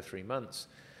last 2 or 3 months,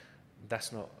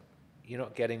 you're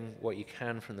not getting what you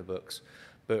can from the books.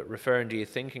 But referring to your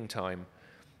thinking time,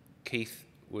 Keith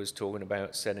was talking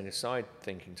about setting aside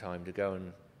thinking time to go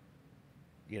and,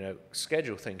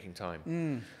 schedule thinking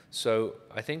time. So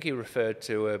I think he referred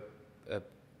to a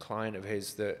client of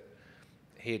his that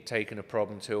he had taken a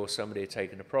problem to, or somebody had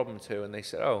taken a problem to, and they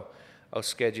said, oh, I'll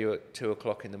schedule at 2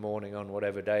 o'clock in the morning on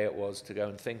whatever day it was to go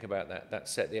and think about that. That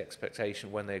set the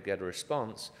expectation when they'd get a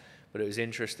response. But it was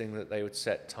interesting that they would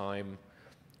set time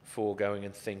for going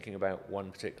and thinking about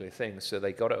one particular thing. So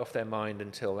they got it off their mind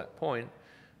until that point.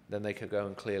 Then they could go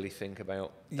and clearly think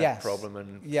about that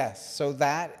problem. So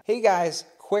hey guys,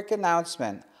 quick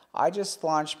announcement. I just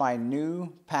launched my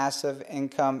new Passive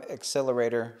Income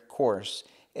Accelerator course.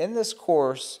 In this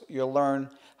course, you'll learn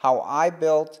how I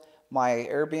built my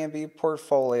Airbnb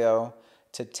portfolio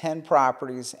to 10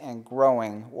 properties and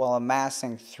growing while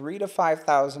amassing $3,000 to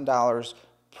 $5,000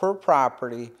 per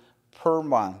property per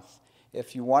month.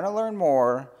 If you want to learn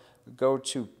more, go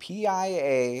to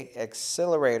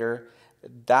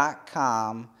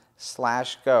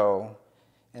piaaccelerator.com/go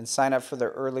and sign up for the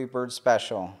early bird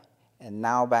special. And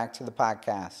now back to the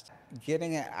podcast.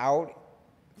 Getting it out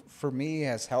for me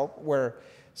has helped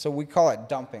so we call it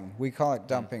dumping.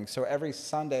 So every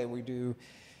Sunday we do,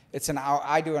 it's an hour,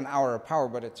 I do an hour of power,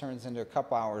 but it turns into a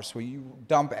couple hours. So you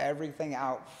dump everything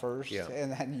out first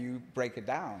and then you break it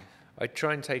down. I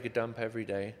try and take a dump every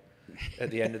day at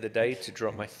the end of the day to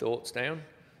drop my thoughts down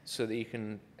so that you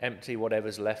can empty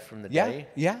whatever's left from the day.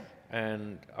 Yeah.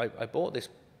 And I bought this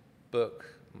book.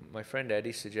 My friend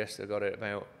Eddie suggested I got it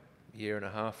about a year and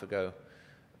a half ago.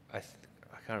 I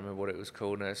can't remember what it was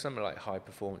called now. Something like High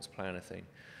Performance Planner thing.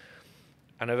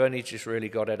 And I've only just really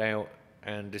got it out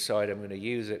and decided I'm going to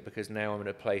use it because now I'm in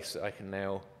a place that I can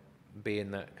now be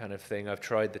in that kind of thing. I've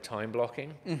tried the time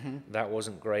blocking. Mm-hmm. That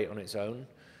wasn't great on its own.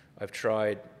 I've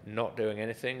tried not doing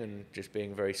anything and just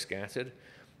being very scattered.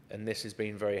 And this has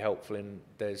been very helpful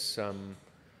there's some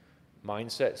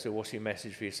mindset. So what's your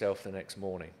message for yourself the next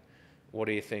morning? What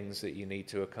are your things that you need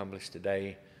to accomplish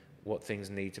today? What things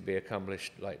need to be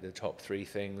accomplished, like the top 3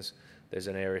 things? There's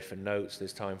an area for notes,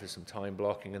 there's time for some time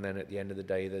blocking, and then at the end of the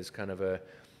day, there's kind of a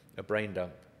brain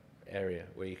dump area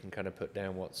where you can kind of put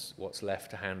down what's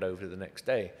left to hand over to the next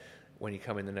day. When you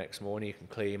come in the next morning, you can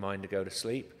clear your mind to go to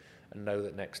sleep and know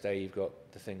that next day you've got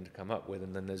the thing to come up with.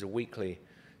 And then there's a weekly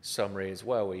summary as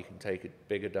well where you can take a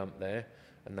bigger dump there,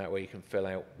 and that way you can fill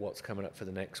out what's coming up for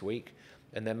the next week.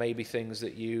 And there may be things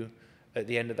that at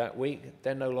the end of that week,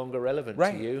 they're no longer relevant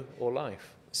to you or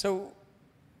life. So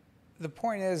the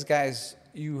point is, guys,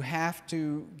 you have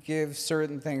to give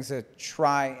certain things a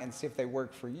try and see if they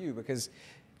work for you, because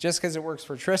just because it works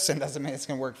for Trysten doesn't mean it's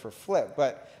going to work for Flip.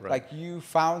 But like you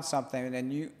found something,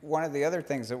 and one of the other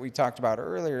things that we talked about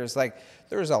earlier is like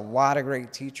there's a lot of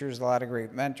great teachers, a lot of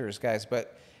great mentors, guys,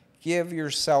 but give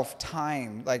yourself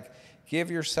time. Like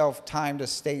give yourself time to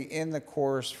stay in the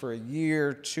course for a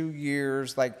year, 2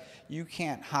 years. Like you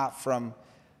can't hop from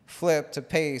Flip to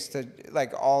Pace to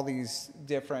like all these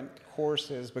different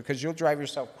courses because you'll drive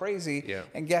yourself crazy. Yeah.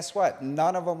 And guess what?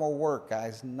 None of them will work,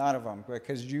 guys. None of them,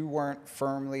 because you weren't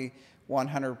firmly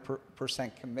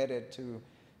 100% committed to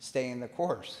staying the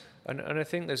course. And I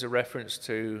think there's a reference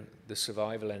to the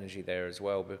survival energy there as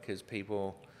well, because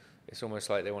people, it's almost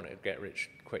like they want a get rich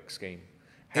quick scheme.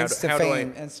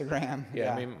 Instagram.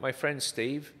 Yeah, I mean, my friend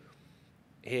Steve,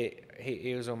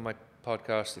 he was on my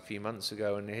podcast a few months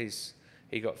ago, and he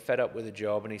got fed up with a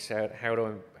job, and he said, how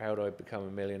do I become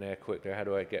a millionaire quicker? How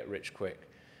do I get rich quick?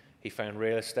 He found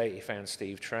real estate, he found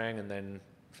Steve Trang, and then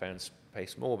found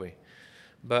Pace Morby.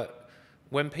 But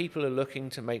when people are looking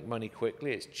to make money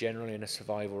quickly, it's generally in a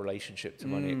survival relationship to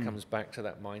money. It comes back to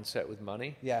that mindset with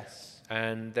money. Yes.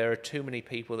 And there are too many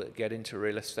people that get into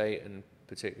real estate and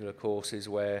particular courses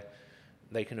where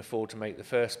they can afford to make the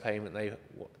first payment.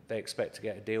 They expect to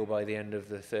get a deal by the end of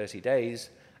the 30 days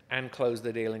and close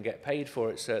the deal and get paid for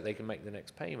it so that they can make the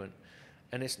next payment.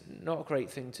 And it's not a great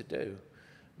thing to do.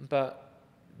 But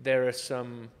there are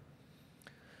some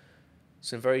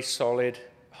very solid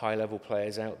high-level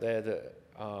players out there that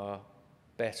are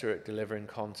better at delivering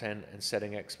content and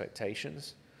setting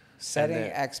expectations. Setting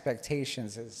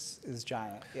expectations is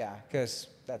giant, yeah, because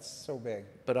that's so big.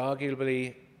 But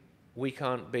arguably, we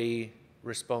can't be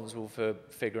responsible for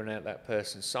figuring out that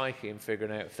person's psyche and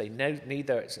figuring out if they need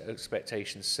their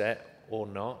expectations set or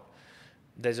not.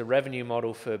 There's a revenue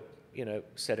model for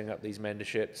setting up these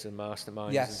mentorships and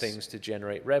masterminds and things to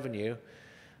generate revenue.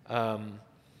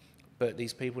 But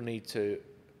these people need to.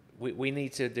 We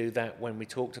need to do that when we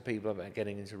talk to people about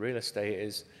getting into real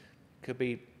estate. Could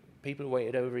be people who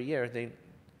waited over a year. I think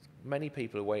many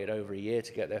people have waited over a year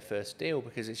to get their first deal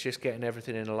because it's just getting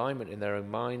everything in alignment in their own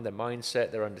mind, their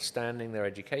mindset, their understanding, their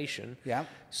education. Yeah.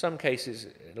 Some cases,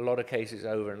 in a lot of cases,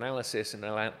 over-analysis and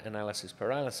analysis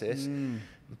paralysis.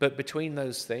 But between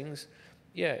those things,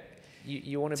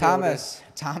 you want to be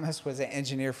Thomas was an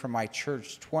engineer for my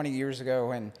church 20 years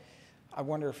ago, and I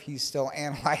wonder if he's still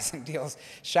analyzing deals.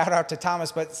 Shout out to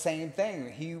Thomas, but same thing.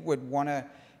 He would want to,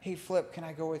 hey, Flip, can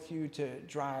I go with you to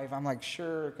drive? I'm like,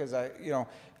 sure, because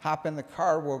hop in the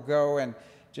car, we'll go, and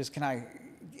just can I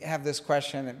have this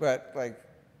question? But like,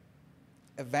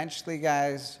 eventually,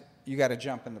 guys, you got to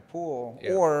jump in the pool,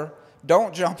 or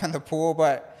don't jump in the pool,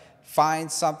 but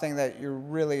find something that you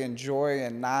really enjoy,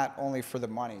 and not only for the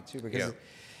money too, because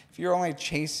if you're only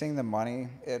chasing the money,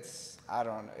 it's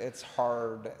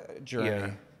hard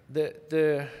journey.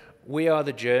 Yeah. We are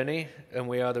the journey and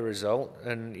we are the result.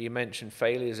 And you mentioned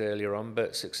failures earlier on,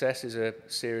 but success is a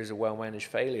series of well-managed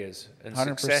failures. And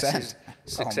 100%.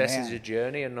 Success is a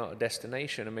journey and not a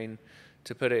destination. I mean,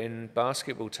 to put it in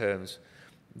basketball terms,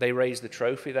 they raise the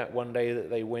trophy that one day that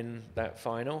they win that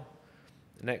final.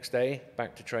 The next day,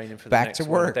 back to training for the next one. Back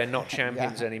to work. They're not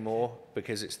champions anymore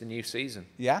because it's the new season.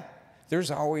 Yeah.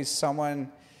 There's always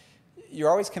someone.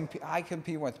 You're always I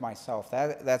compete with myself.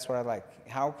 That's what I like.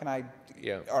 How can I?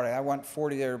 Yeah. All right. I want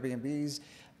 40 Airbnbs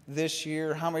this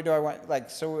year. How many do I want? Like,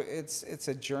 so it's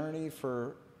a journey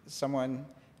for someone,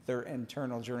 their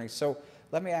internal journey. So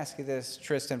let me ask you this,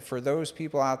 Trysten. For those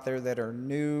people out there that are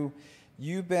new,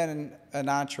 you've been an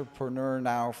entrepreneur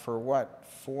now for what?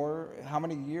 How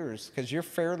many years? Because you're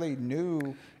fairly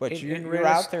new, but you're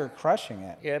out there crushing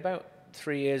it. Yeah, about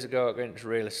 3 years ago, I got into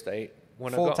real estate.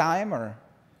 Full time or?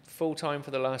 Full time for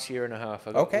the last year and a half.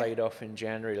 I got laid off in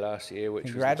January last year, which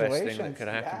was the best thing that could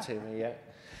happen to me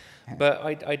yet. But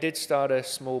I did start a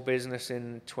small business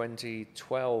in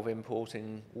 2012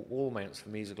 importing wall mounts for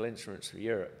musical instruments for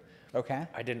Europe. Okay.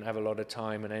 I didn't have a lot of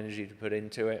time and energy to put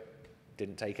into it.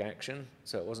 Didn't take action,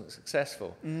 so it wasn't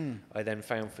successful. I then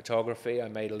found photography. I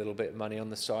made a little bit of money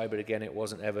on the side, but again, it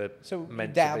wasn't ever meant to be.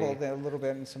 So dabbled a little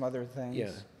bit in some other things.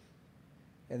 Yeah.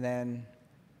 And then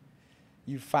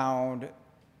you found.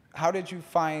 How did you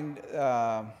find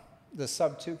the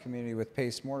sub-2 community with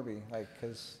Pace Morby? Like,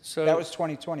 because that was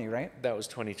 2020, right? That was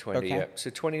 2020, yeah. So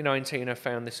 2019, I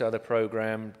found this other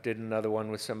program, did another one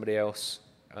with somebody else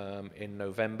in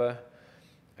November.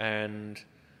 And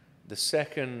the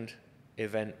second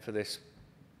event for this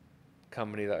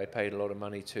company that I paid a lot of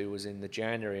money to was in the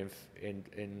January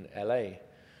in LA.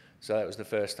 So that was the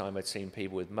first time I'd seen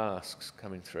people with masks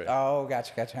coming through. Oh,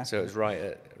 gotcha. So it was right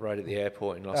at the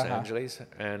airport in Los Angeles.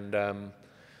 And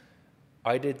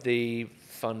I did the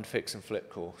fund, fix, and flip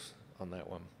course on that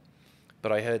one.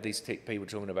 But I heard these people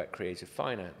talking about creative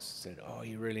finance. Said, oh,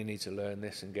 you really need to learn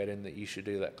this and get in that you should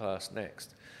do that class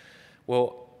next.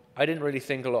 Well, I didn't really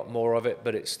think a lot more of it,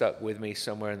 but it stuck with me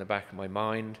somewhere in the back of my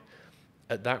mind.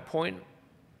 At that point,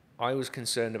 I was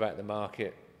concerned about the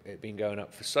market. It been going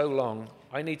up for so long.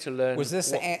 I need to learn. Was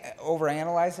this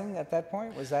overanalyzing at that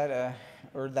point? Was that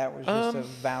or that was just a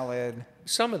valid?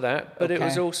 Some of that, but it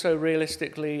was also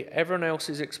realistically, everyone else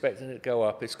is expecting it to go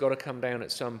up. It's got to come down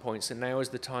at some point. So now is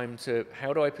the time to,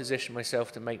 how do I position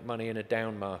myself to make money in a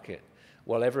down market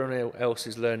while everyone else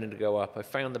is learning to go up? I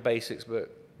found the basics,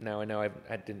 but now I know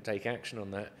I didn't take action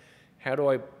on that. How do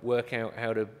I work out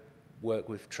how to work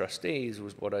with trustees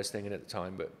was what I was thinking at the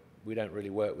time, but we don't really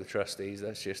work with trustees.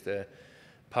 That's just a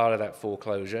part of that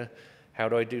foreclosure. How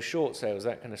do I do short sales,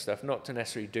 that kind of stuff? Not to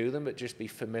necessarily do them, but just be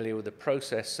familiar with the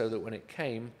process so that when it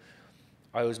came,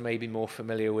 I was maybe more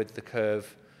familiar with the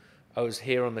curve. I was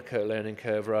here on the learning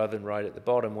curve rather than right at the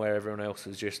bottom where everyone else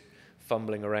was just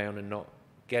fumbling around and not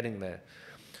getting there.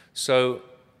 So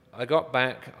I got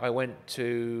back. I went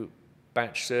to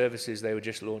Batch Services. They were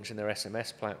just launching their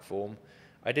SMS platform.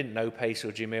 I didn't know Pace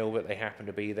or Jamil, but they happened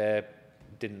to be there.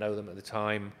 Didn't know them at the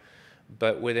time.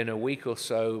 But within a week or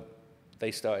so,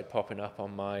 they started popping up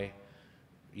on my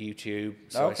YouTube.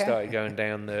 So I started going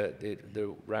down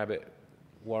the rabbit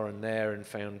warren there and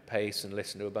found Pace and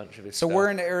listened to a bunch of his stuff. So we're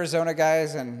in Arizona,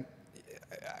 guys, and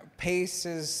Pace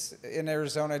is in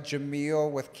Arizona.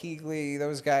 Jamil with Keegley,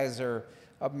 those guys are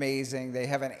amazing. They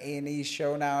have an A&E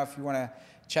show now if you want to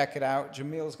check it out.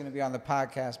 Jamil's going to be on the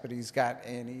podcast, but he's got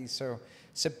A&E. So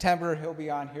September, he'll be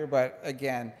on here. But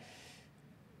again,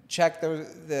 check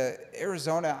the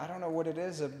Arizona. I don't know what it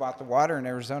is about the water in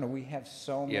Arizona. We have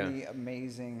so many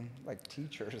amazing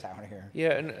teachers out here.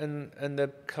 Yeah, and the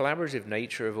collaborative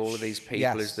nature of all of these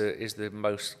people is the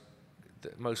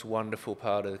most wonderful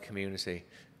part of the community.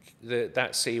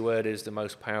 That C word is the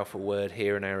most powerful word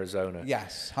here in Arizona.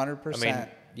 Yes, 100%. I mean,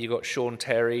 you've got Sean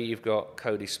Terry, you've got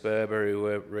Cody Sperber, who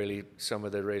are really some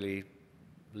of the really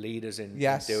leaders in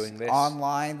doing this.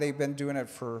 Online, they've been doing it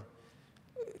for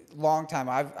long time.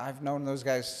 I've known those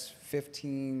guys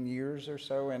 15 years or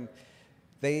so, and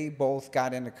they both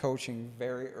got into coaching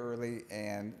very early,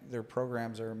 and their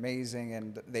programs are amazing,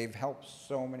 and they've helped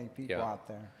so many people out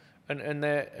there. And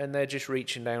they're just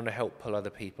reaching down to help pull other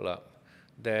people up.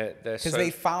 Because they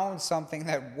found something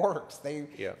that works.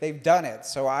 They've done it.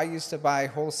 So I used to buy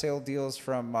wholesale deals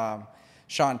from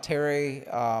Sean Terry,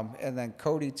 and then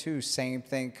Cody too. Same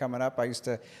thing coming up. I used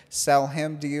to sell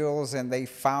him deals, and they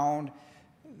found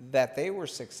that they were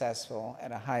successful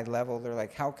at a high level. They're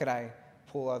like, how could I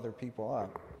pull other people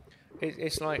up?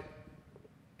 It's like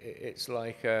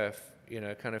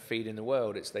kind of feeding the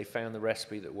world. It's they found the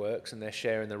recipe that works, and they're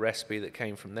sharing the recipe that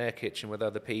came from their kitchen with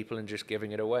other people and just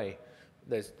giving it away.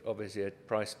 There's obviously a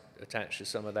price attached to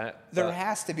some of that. There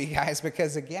has to be, guys,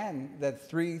 because again, the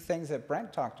three things that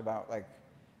Brent talked about, like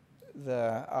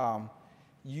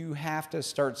you have to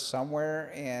start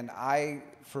somewhere. And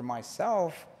for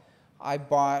myself, I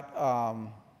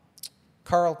bought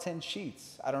Carlton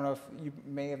sheets. I don't know if you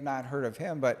may have not heard of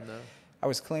him, but no. I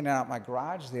was cleaning out my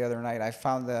garage the other night. I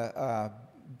found the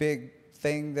big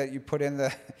thing that you put in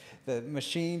the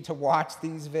machine to watch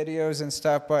these videos and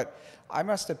stuff, but I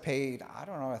must have paid, I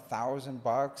don't know,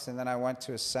 $1,000, and then I went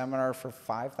to a seminar for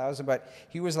 $5,000. But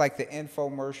he was like the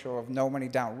infomercial of no money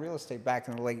down real estate back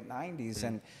in the late '90s,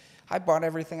 and I bought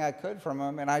everything I could from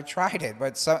him, and I tried it,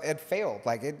 but it failed.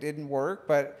 Like it didn't work.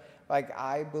 But like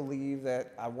I believe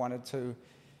that I wanted to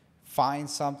find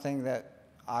something that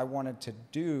I wanted to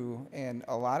do, and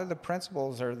a lot of the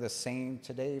principles are the same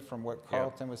today from what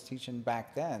Carlton was teaching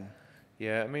back then.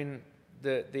 Yeah, I mean,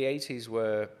 the 80s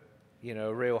were,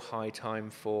 a real high time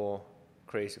for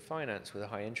creative finance with the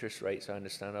high interest rates. I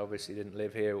understand, I obviously didn't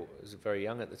live here, I was very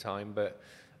young at the time, but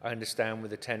I understand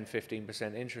with the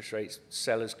 10-15% interest rates,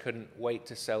 sellers couldn't wait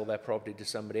to sell their property to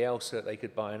somebody else so that they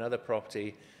could buy another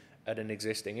property at an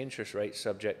existing interest rate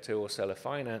subject to or seller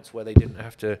finance, where they didn't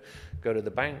have to go to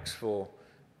the banks for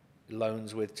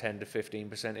loans with 10 to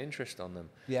 15% interest on them.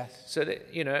 Yes. So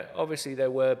that, obviously there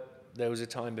was a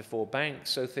time before banks,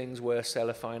 so things were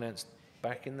seller financed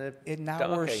back in the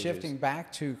now we're ages. Shifting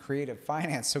back to creative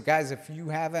finance. So guys, if you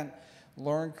haven't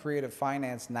learned creative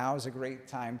finance, now is a great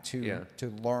time to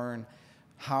learn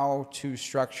how to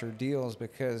structure deals,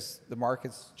 because the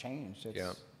market's changed.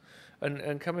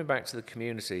 And coming back to the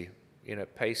community,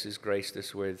 Pace has graced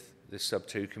us with the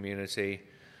sub-2 community.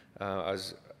 I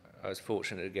was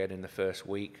fortunate to get in the first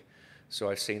week, so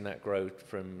I've seen that grow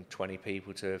from 20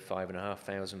 people to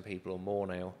 5,500 people or more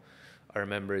now. I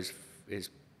remember his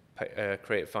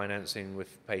creative financing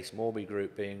with Pace Morby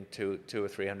Group being 200 or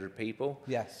 300 people.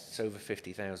 Yes. It's over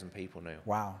 50,000 people now.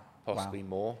 Wow. Possibly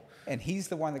more. And he's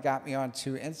the one that got me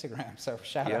onto Instagram, so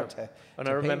shout out to And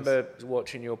I remember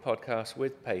watching your podcast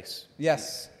with Pace.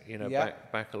 Yes.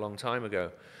 Back a long time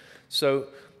ago. So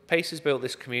Pace has built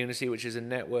this community, which is a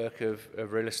network of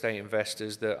real estate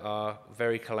investors that are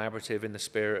very collaborative in the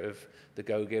spirit of the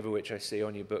Go-Giver, which I see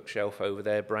on your bookshelf over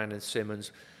there. Brandon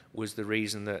Simmons was the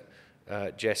reason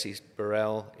that Jesse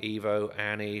Burrell, Evo,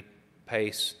 Annie,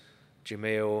 Pace,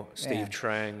 Jamil, Steve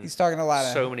Trang. He's talking a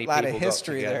lot of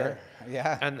history there.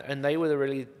 Yeah. And they were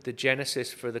really the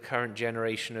genesis for the current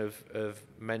generation of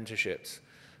mentorships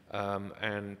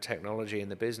and technology in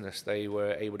the business. They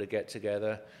were able to get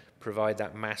together, provide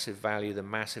that massive value, the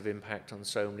massive impact on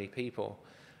so many people,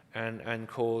 and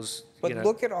cause. But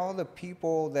look at all the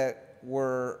people that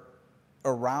were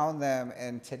around them,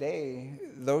 and today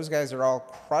those guys are all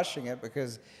crushing it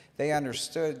because they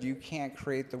understood you can't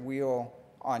create the wheel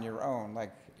on your own.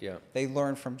 They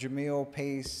learned from Jamil,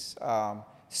 Pace,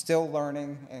 still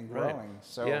learning and growing. Right.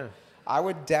 So I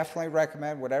would definitely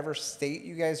recommend, whatever state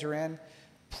you guys are in,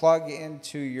 plug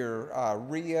into your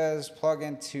RIAs, plug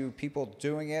into people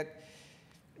doing it.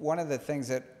 One of the things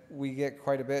that we get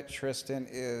quite a bit, Trysten,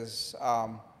 is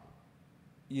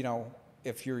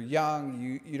if you're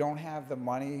young, you don't have the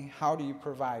money, how do you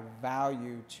provide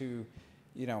value to,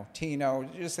 Tino,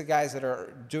 just the guys that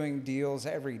are doing deals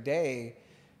every day?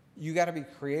 You got to be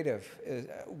creative.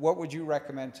 What would you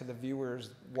recommend to the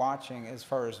viewers watching as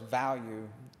far as value?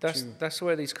 That's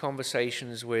where these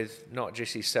conversations with not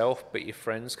just yourself, but your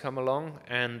friends come along,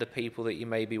 and the people that you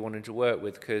may be wanting to work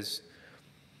with, because,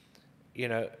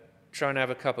 trying to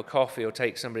have a cup of coffee or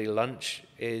take somebody lunch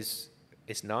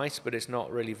it's nice, but it's not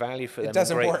really value for them. It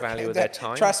doesn't work. Value of their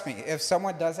time. Trust me, if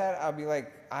someone does that, I'll be like,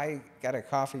 I got a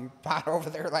coffee pot over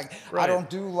there. Right. I don't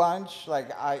do lunch.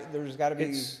 There's got to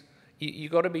be. You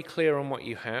got to be clear on what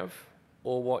you have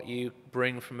or what you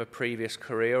bring from a previous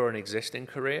career or an existing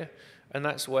career, and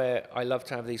that's where I love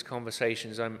to have these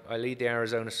conversations. I lead the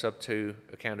Arizona Sub-2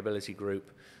 Accountability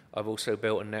Group. I've also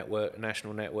built a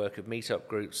national network of meetup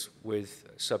groups with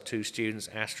Sub-2 students,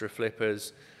 Astra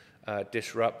Flippers,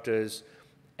 disruptors.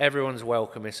 Everyone's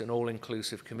welcome. It's an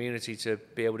all-inclusive community to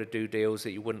be able to do deals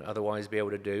that you wouldn't otherwise be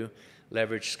able to do,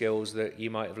 leverage skills that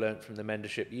you might have learned from the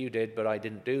mentorship you did, but I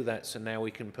didn't do that, so now we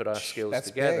can put our skills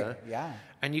together. Big. Yeah.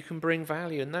 And you can bring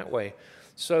value in that way.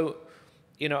 So,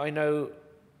 I know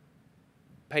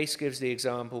Pace gives the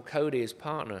example, Cody, his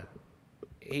partner,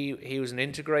 he was an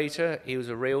integrator, he was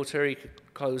a realtor, he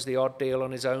could close the odd deal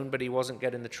on his own, but he wasn't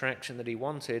getting the traction that he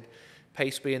wanted.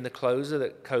 Pace being the closer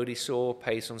that Cody saw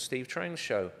Pace on Steve Trang's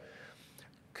show.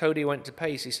 Cody went to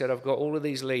Pace, he said, I've got all of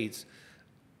these leads.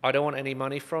 I don't want any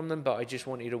money from them, but I just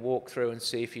want you to walk through and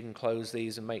see if you can close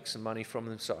these and make some money from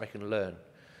them so I can learn.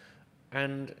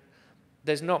 And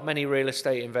there's not many real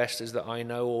estate investors that I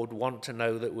know or would want to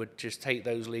know that would just take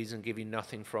those leads and give you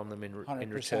nothing from them in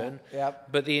return. Yep.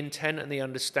 But the intent and the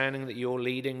understanding that you're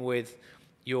leading with,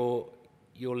 you're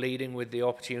leading with the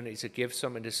opportunity to give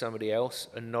something to somebody else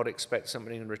and not expect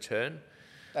something in return.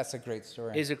 That's a great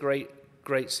story. Is a great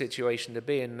situation to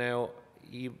be in. Now,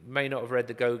 you may not have read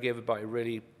The Go-Giver, but I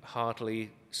really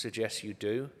heartily suggest you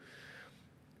do.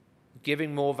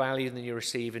 Giving more value than you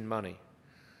receive in money.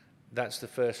 That's the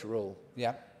first rule.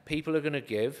 Yeah. People are going to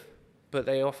give, but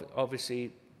they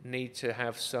obviously need to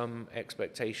have some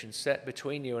expectations set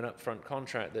between you, an upfront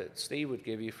contract that Steve would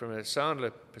give you from a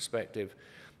Sandler perspective.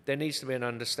 There needs to be an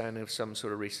understanding of some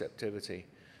sort of receptivity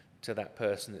to that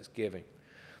person that's giving.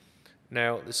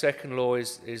 Now, the second law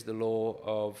is the law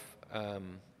of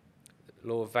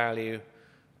value.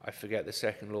 I forget the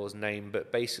second law's name,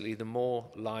 but basically the more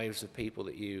lives of people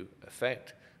that you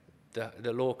affect,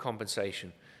 the law of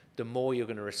compensation, the more you're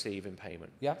going to receive in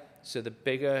payment. Yeah. So the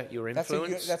bigger your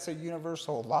influence. That's a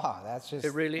universal law. That's just.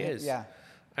 It really is. Yeah.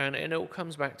 And it all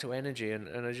comes back to energy,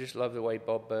 and I just love the way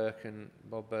Bob Berg and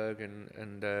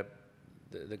the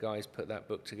guys put that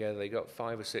book together. They got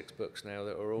 5 or 6 books now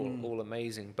that are all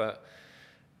amazing. But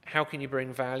how can you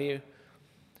bring value?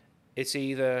 It's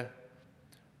either,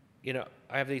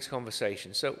 I have these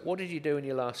conversations. So what did you do in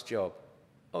your last job?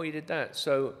 Oh, you did that.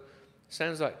 So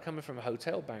sounds like coming from a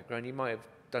hotel background, you might have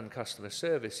done customer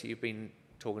service. You've been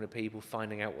talking to people,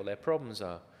 finding out what their problems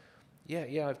are.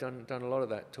 Yeah, I've done a lot of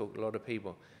that, talked to a lot of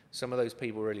people. Some of those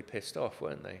people were really pissed off,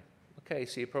 weren't they? Okay,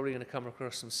 so you're probably going to come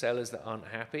across some sellers that aren't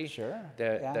happy. Sure.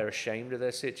 They're ashamed of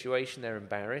their situation. They're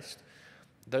embarrassed.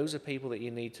 Those are people that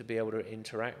you need to be able to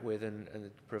interact with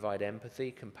and provide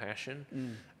empathy,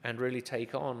 compassion, and really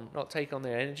not take on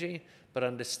their energy, but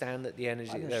understand that the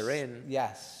energy they're in,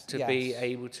 be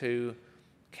able to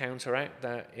counteract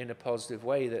that in a positive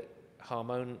way that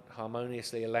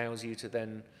harmoniously allows you to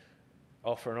then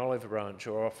offer an olive branch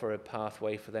or offer a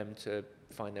pathway for them to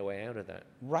find their way out of that.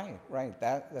 Right.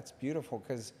 That's beautiful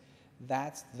because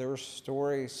that's their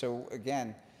story. So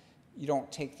again, you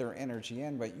don't take their energy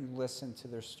in, but you listen to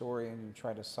their story and you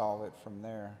try to solve it from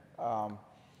there. The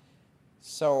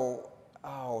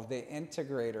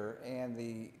integrator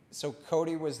so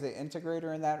Cody was the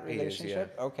integrator in that relationship? He is,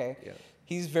 yeah. Okay. Yeah.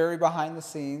 He's very behind the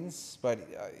scenes, but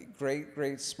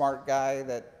great smart guy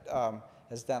that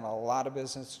has done a lot of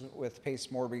business with Pace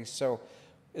Morby. So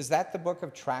is that the book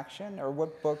of traction, or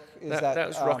what book is that? That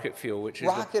was Rocket Fuel, which is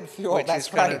Rocket Fuel.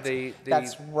 That's right.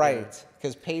 That's right.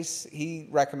 Because Pace, he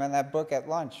recommended that book at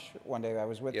lunch one day. I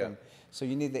was with him. So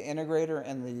you need the integrator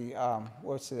and the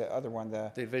what's the other one?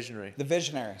 The visionary. The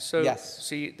visionary. So yes.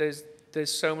 See, there's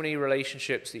so many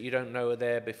relationships that you don't know are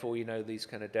there before you know these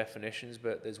kind of definitions.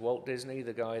 But there's Walt Disney,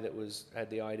 the guy that had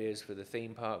the ideas for the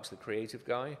theme parks, the creative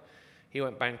guy. He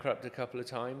went bankrupt a couple of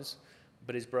times.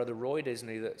 But his brother Roy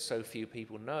Disney, that so few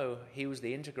people know, he was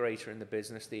the integrator in the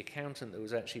business, the accountant that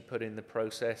was actually put in the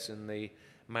process and the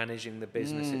managing the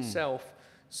business itself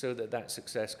so that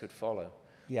success could follow.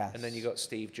 Yes. And then you got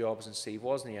Steve Jobs and Steve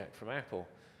Wozniak from Apple.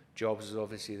 Jobs was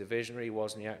obviously the visionary,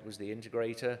 Wozniak was the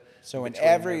integrator. So in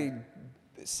every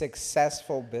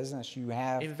successful business you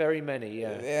have... In very many,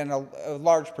 yeah. In a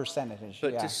large percentage,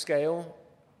 But to scale...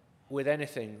 With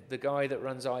anything, the guy that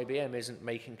runs IBM isn't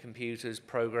making computers,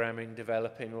 programming,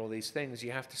 developing all these things.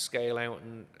 You have to scale out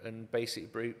and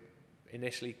basically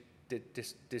initially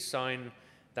design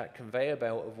that conveyor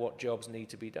belt of what jobs need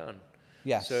to be done.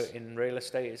 Yes. So in real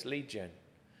estate, it's lead gen.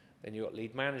 Then you've got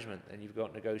lead management. Then you've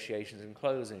got negotiations and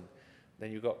closing.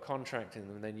 Then you've got contracting.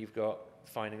 And then you've got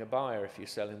finding a buyer if you're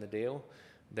selling the deal.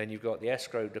 Then you've got the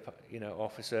escrow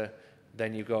officer.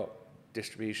 Then you've got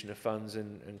distribution of funds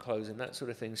and closing, that sort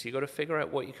of thing. So you've got to figure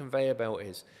out what your conveyor belt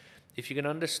is. If you can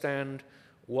understand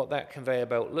what that conveyor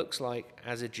belt looks like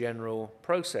as a general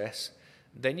process,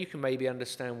 then you can maybe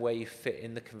understand where you fit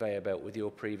in the conveyor belt with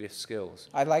your previous skills.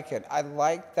 I like it. I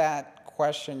like that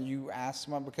question you asked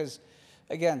someone because,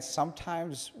 again,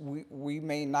 sometimes we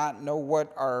may not know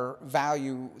what our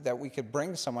value that we could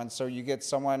bring someone. So you get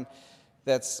someone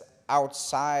that's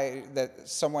outside, that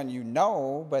someone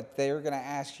but they're going to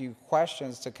ask you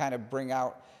questions to kind of bring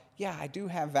out, I do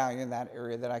have value in that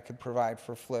area that I could provide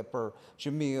for Flip or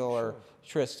Jamil or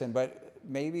Trysten, but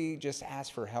maybe just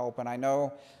ask for help. And I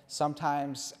know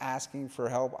sometimes asking for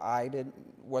help,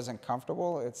 wasn't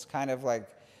comfortable. It's kind of like,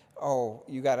 oh,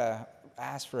 you got to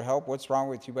ask for help. What's wrong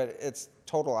with you? But it's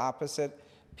total opposite.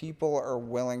 People are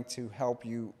willing to help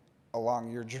you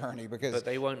along your journey, because but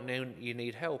they won't know you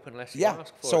need help unless you yeah.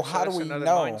 ask for So it. how do it's we another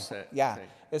know? mindset Yeah, thing.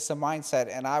 it's a mindset,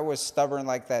 and I was stubborn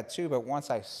like that too. But once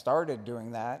I started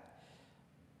doing that,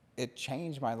 it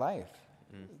changed my life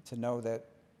to know that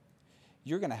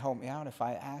you're going to help me out if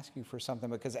I ask you for something,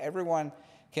 because everyone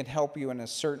can help you in a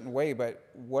certain way, but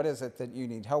what is it that you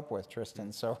need help with,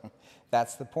 Trysten? So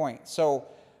that's the point. So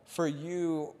for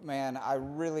you, man, I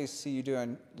really see you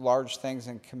doing large things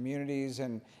in communities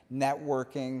and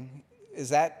networking. Was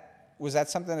that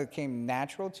something that came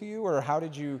natural to you, or how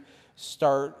did you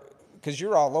start? Because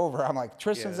you're all over. I'm like,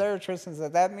 Trysten's there, Trysten's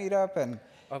at that meetup, and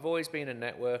I've always been a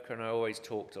networker, and I always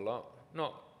talked a lot.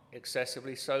 Not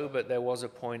excessively so, but there was a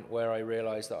point where I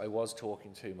realized that I was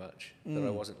talking too much, that I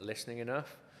wasn't listening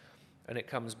enough. And it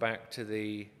comes back to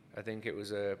I think it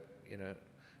was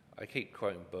I keep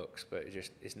quoting books, but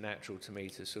it's natural to me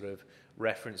to sort of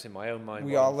reference in my own mind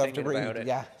we while all I'm love thinking to read, about it,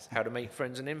 yeah. how to make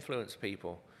friends and influence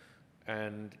people.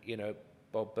 And,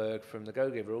 Bob Berg from The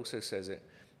Go-Giver also says it.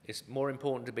 It's more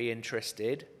important to be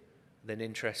interested than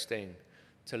interesting,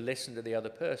 to listen to the other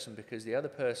person, because the other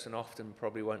person often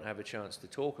probably won't have a chance to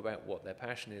talk about what their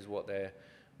passion is, what their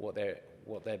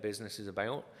business is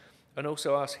about, and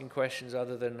also asking questions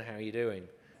other than how you doing,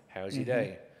 how's your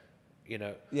day,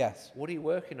 Yes. what are you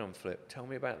working on, Flip? Tell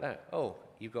me about that. Oh,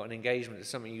 you've got an engagement. It's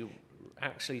something you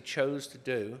actually chose to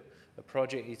do, a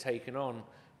project you've taken on,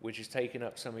 which is taking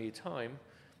up some of your time,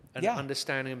 and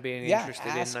understanding and being interested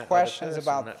in that ask other questions person,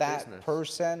 about that business.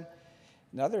 person.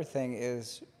 Another thing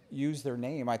is use their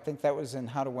name. I think that was in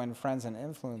How to Win Friends and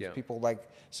Influence People. Like,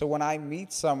 so when I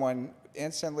meet someone,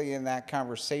 instantly in that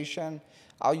conversation,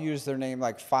 I'll use their name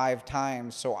like 5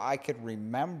 times so I could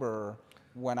remember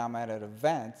when I'm at an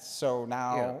event. So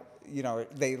now,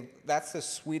 that's the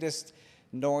sweetest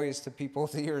noise to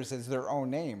people's ears, is their own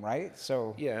name, right?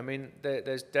 So yeah, I mean,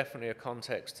 there's definitely a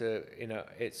context to,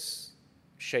 it's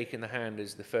shaking the hand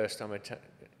is the first time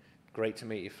great to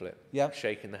meet you, Flip. Yep.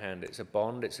 Shaking the hand. It's a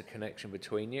bond, it's a connection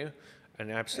between you,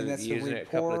 and absolutely and using it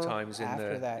a couple of times in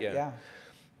after that, yeah.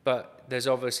 But there's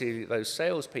obviously those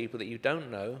salespeople that you don't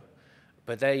know,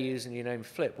 but they're using your name,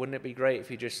 Flip. Wouldn't it be great if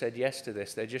you just said yes to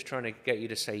this? They're just trying to get you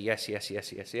to say yes, yes,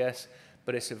 yes, yes, yes.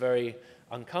 But it's a very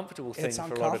uncomfortable thing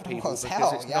for a lot of people as because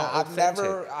hell. it's not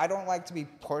authentic. I don't like to be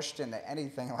pushed into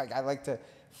anything. Like, I like to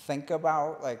think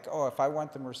about, like, oh, if I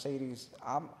want the Mercedes,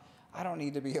 I don't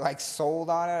need to be like sold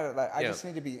on it. Like, I just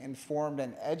need to be informed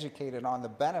and educated on the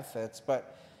benefits.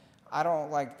 But I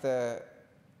don't like the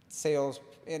sales.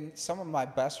 And some of my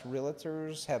best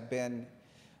realtors have been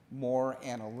more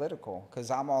analytical,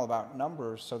 because I'm all about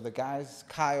numbers. So the guys,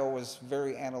 Kyle was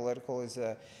very analytical. He's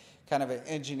a kind of an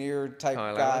engineer type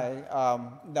guy.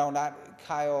 No, not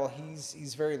Kyle.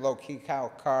 He's very low key. Kyle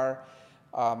Carr.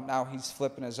 Now he's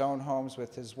flipping his own homes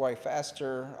with his wife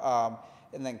Esther.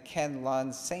 And then Ken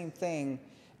Lund, same thing.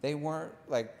 They weren't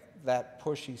like that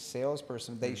pushy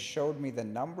salesperson. They showed me the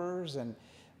numbers, and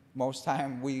most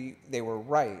time they were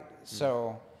right.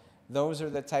 So those are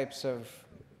the types of.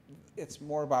 It's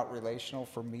more about relational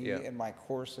for me in my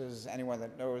courses. Anyone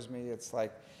that knows me, it's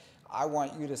like, I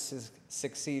want you to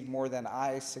succeed more than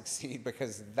I succeed,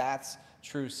 because that's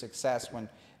true success. When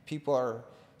people are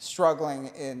struggling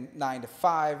in 9 to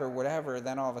 5 or whatever,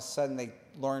 then all of a sudden they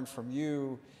learn from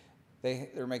you.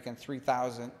 They're making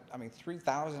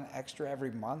 $3,000 extra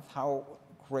every month. How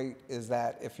great is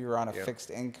that if you're on a fixed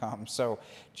income? So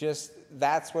just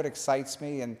that's what excites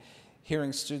me, and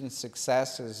hearing student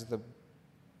success is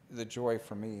the joy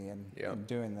for me in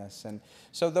doing this. And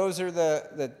so those are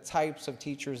the types of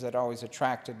teachers that always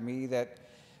attracted me, that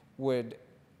would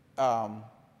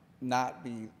not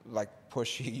be like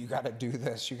pushy, you got to do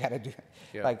this, you got to do it.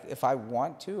 Yeah. Like, if I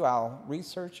want to, I'll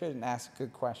research it and ask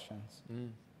good questions.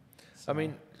 So. I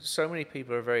mean, so many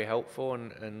people are very helpful,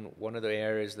 and one of the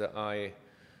areas that I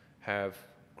have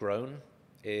grown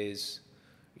is,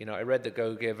 I read The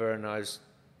Go-Giver, and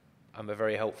I'm a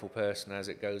very helpful person as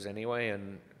it goes anyway,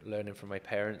 and learning from my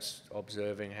parents,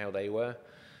 observing how they were,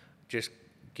 just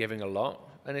giving a lot.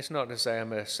 And it's not to say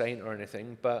I'm a saint or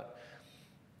anything, but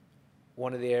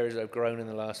one of the areas I've grown in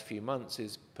the last few months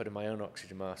is putting my own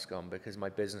oxygen mask on, because my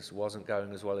business wasn't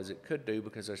going as well as it could do,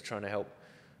 because I was trying to help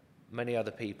many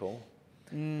other people,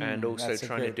 and also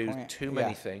trying to do too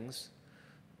many things,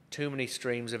 too many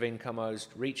streams of income I was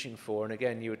reaching for. And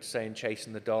again, you were saying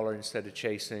chasing the dollar instead of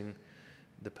chasing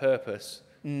the purpose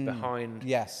behind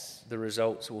the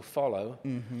results will follow,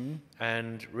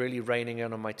 and really reining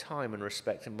in on my time and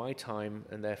respecting my time,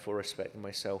 and therefore respecting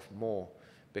myself more,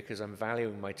 because I'm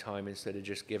valuing my time instead of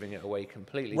just giving it away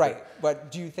completely. Right.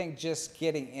 But do you think just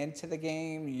getting into the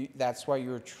game, that's why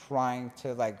you're trying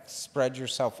to like spread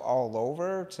yourself all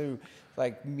over to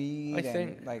like meet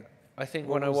and like? I think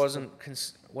when I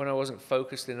wasn't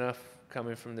focused enough,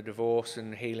 coming from the divorce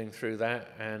and healing through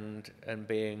that, and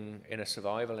being in a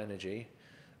survival energy,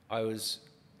 I was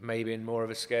maybe in more of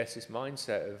a scarcist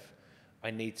mindset of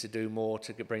I need to do more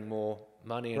to bring more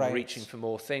money and reaching for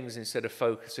more things, instead of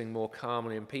focusing more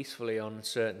calmly and peacefully on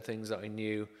certain things that I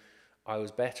knew I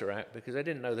was better at, because I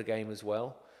didn't know the game as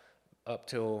well up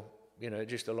till,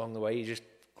 just along the way. You just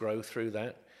grow through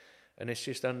that, and it's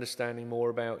just understanding more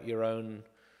about your own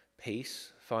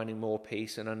peace, finding more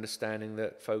peace, and understanding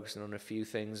that focusing on a few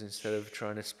things instead of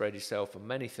trying to spread yourself on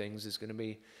many things is going to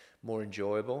be more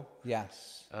enjoyable.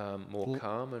 Yes. More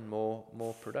calm and more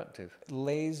productive.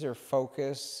 Laser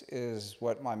focus is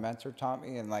what my mentor taught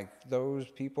me, and like those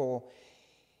people,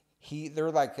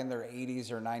 they're like in their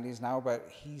 80s or 90s now, but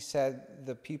he said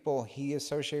the people he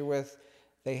associated with,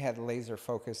 they had laser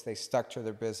focus. They stuck to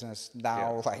their business.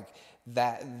 Now, like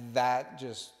that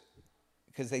just,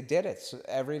 because they did it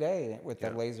every day with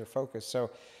the laser focus. So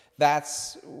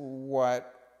that's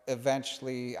what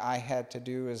eventually I had to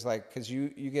do, is like, because you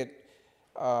get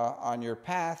on your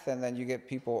path, and then you get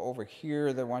people over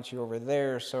here that want you over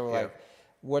there. So like,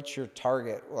 what's your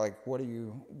target? Like, what do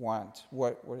you want?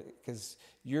 What, because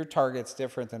your target's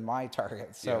different than my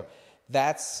target. So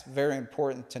that's very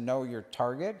important to know your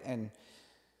target, and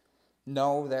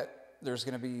know that there's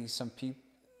going to be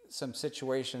some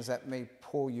situations that may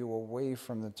pull you away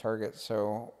from the target.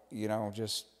 So,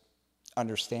 just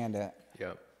understand it.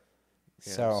 Yeah,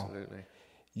 So absolutely.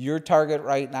 Your target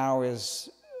right now is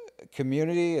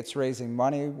community. It's raising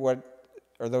money. What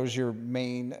are those your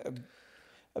main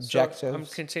objectives? So I'm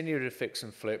continuing to fix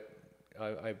and flip.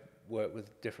 I work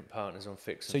with different partners on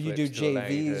fix and flips. So you do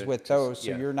JVs with those.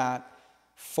 So you're not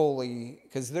fully,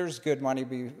 because there's good money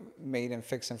be made in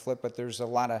fix and flip, but there's a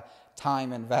lot of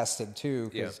time invested too,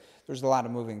 because there's a lot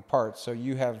of moving parts. So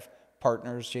you have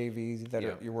partners, JVs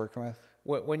that you're working with?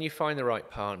 When you find the right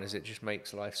partners, it just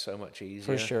makes life so much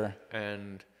easier. For sure.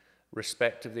 And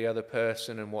respect of the other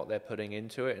person and what they're putting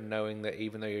into it, and knowing that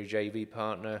even though you're a JV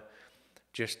partner,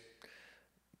 just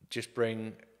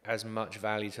bring as much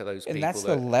value to those people. And that's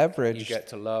the leverage. You get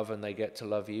to love, and they get to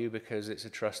love you, because it's a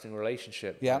trusting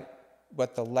relationship. Yeah,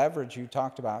 but the leverage you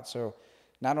talked about, so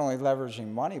not only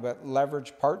leveraging money, but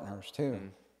leverage partners too.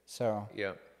 So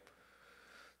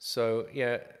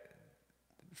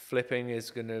flipping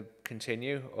is going to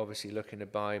continue, obviously looking to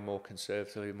buy more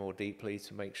conservatively, more deeply,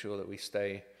 to make sure that we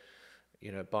stay,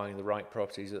 buying the right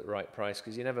properties at the right price,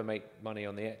 because you never make money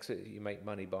on the exit, you make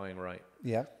money buying right.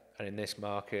 Yeah. And in this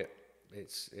market,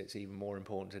 it's even more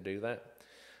important to do that.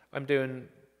 I'm doing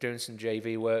some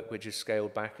JV work, which is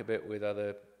scaled back a bit with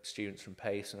other students from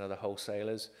PACE and other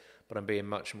wholesalers, but I'm being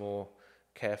much more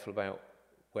careful about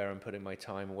where I'm putting my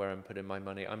time and where I'm putting my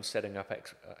money. I'm setting up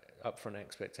upfront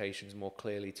expectations more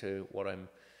clearly to what I'm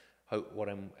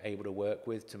able to work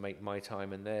with, to make my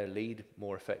time and their lead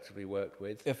more effectively worked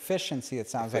with. Efficiency, it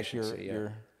sounds like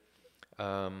you're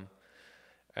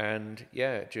and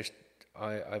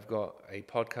I've got a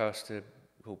podcast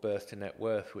called Birth to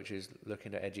Networth, which is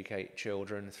looking to educate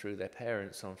children through their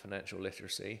parents on financial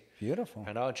literacy. Beautiful.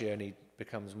 And our journey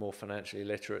becomes more financially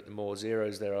literate. The more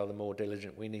zeros there are, the more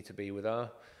diligent we need to be with our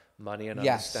money and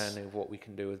understanding of what we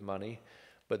can do with money.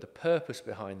 But the purpose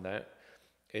behind that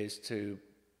is to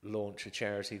launch a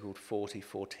charity called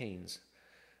 4014s,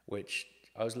 which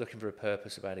I was looking for a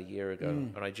purpose about a year ago,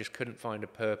 and I just couldn't find a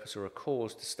purpose or a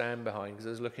cause to stand behind, because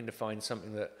I was looking to find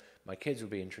something that my kids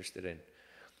would be interested in.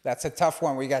 That's a tough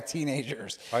one. We got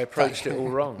teenagers. I approached it all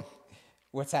wrong.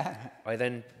 What's that? I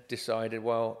then decided,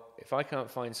 well, if I can't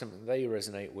find something they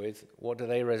resonate with, what do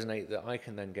they resonate that I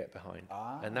can then get behind?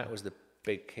 And that was the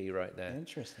big key right there.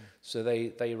 Interesting. So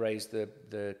they raised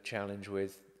the challenge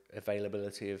with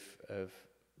availability of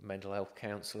mental health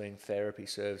counseling, therapy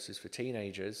services for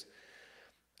teenagers,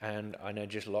 and I know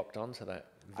just locked onto that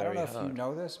very hard. I don't know if you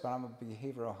know this, but I'm a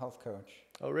behavioral health coach.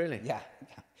 Oh, really? Yeah.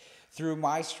 Through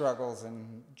my struggles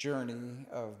and journey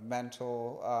of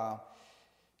mental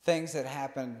things that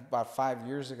happened about 5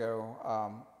 years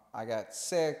ago, I got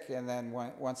sick, and then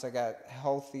once I got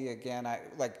healthy again,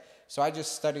 so I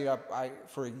just studied up.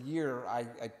 For a year, I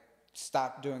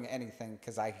stopped doing anything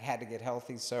because I had to get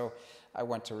healthy. So I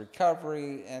went to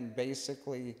recovery and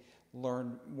basically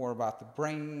learned more about the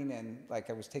brain, and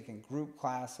I was taking group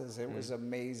classes. It was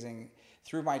amazing.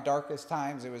 Through my darkest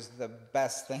times, it was the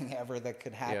best thing ever that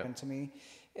could happen to me.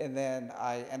 And then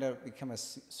I ended up becoming a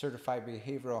certified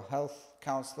behavioral health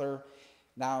counselor.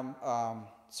 Now I'm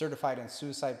certified in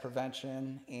suicide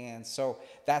prevention, and so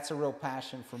that's a real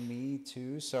passion for me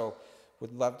too. So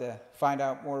would love to find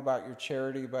out more about your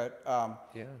charity, but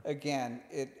again,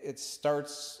 it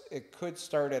could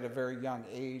start at a very young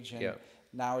age, and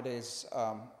nowadays,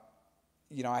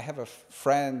 I have a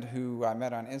friend who I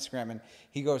met on Instagram, and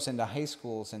he goes into high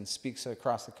schools and speaks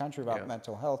across the country about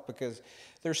mental health, because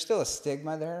there's still a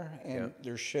stigma there, and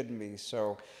there shouldn't be.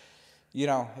 So,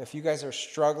 if you guys are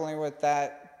struggling with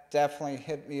that, definitely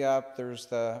hit me up. There's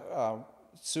the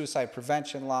suicide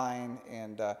prevention line,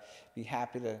 and be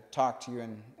happy to talk to you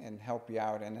and help you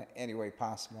out in any way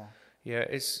possible. Yeah,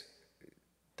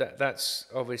 that's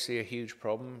obviously a huge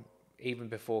problem. Even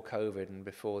before COVID and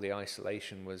before the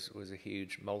isolation was a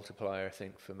huge multiplier, I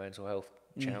think, for mental health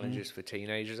challenges for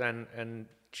teenagers and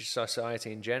just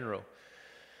society in general.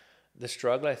 The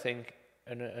struggle, I think,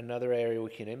 and another area we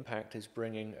can impact is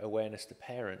bringing awareness to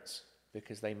parents,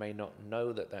 because they may not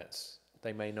know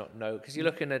because you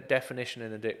look in a definition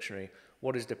in a dictionary,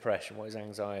 what is depression, what is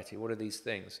anxiety, what are these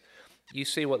things? You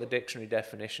see what the dictionary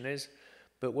definition is,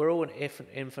 but we're all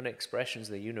infinite expressions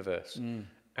of the universe.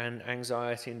 And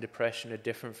anxiety and depression are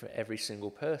different for every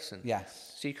single person.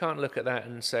 Yes. So you can't look at that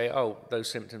and say, oh, those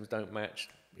symptoms don't match,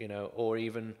 or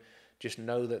even just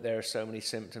know that there are so many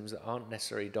symptoms that aren't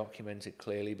necessarily documented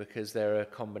clearly, because they're a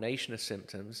combination of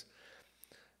symptoms.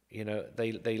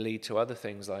 They lead to other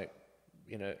things like,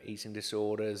 eating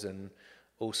disorders and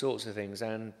all sorts of things,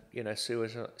 and,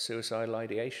 suicidal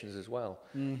ideations as well.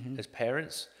 As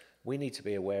parents, we need to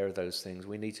be aware of those things.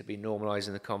 We need to be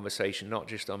normalizing the conversation, not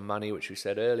just on money, which we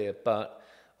said earlier, but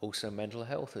also mental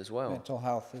health as well. Mental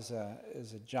health is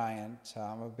a giant.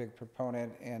 I'm a big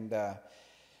proponent, and that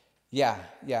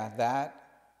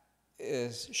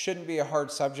shouldn't be a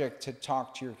hard subject to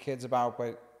talk to your kids about.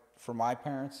 But for my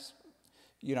parents,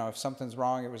 if something's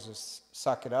wrong, it was just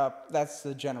suck it up. That's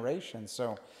the generation.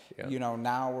 So,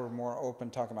 now we're more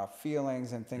open talking about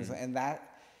feelings and things, and that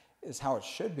is how it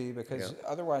should be, because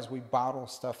otherwise we bottle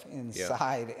stuff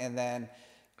inside, and then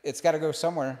it's got to go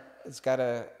somewhere. It's got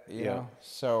to,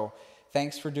 So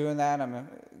thanks for doing that.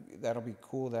 That'll be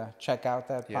cool to check out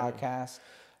that podcast.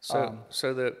 So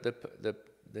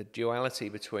the duality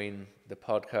between the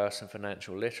podcast and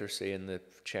financial literacy and the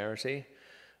charity,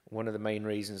 one of the main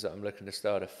reasons that I'm looking to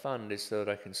start a fund is so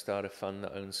that I can start a fund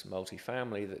that owns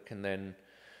multifamily, that can then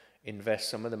invest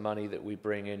some of the money that we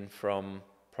bring in from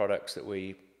products that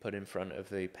we put in front of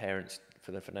the parents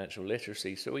for the financial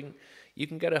literacy. So you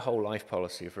can get a whole life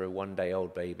policy for a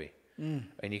one-day-old baby,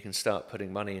 and you can start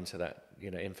putting money into that.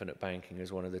 Infinite banking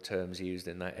is one of the terms used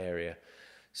in that area.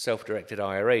 Self-directed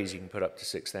IRAs, you can put up to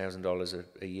 $6,000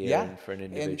 a year in for an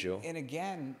individual. And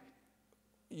again,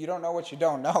 you don't know what you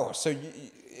don't know. So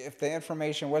if the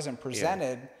information wasn't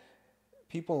presented,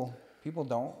 people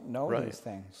don't know these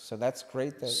things. So that's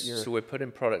great that you're... So we're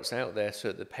putting products out there so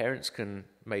that the parents can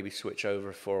maybe switch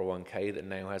over a 401k that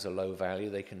now has a low value.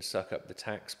 They can suck up the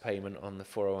tax payment on the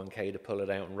 401k to pull it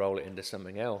out and roll it into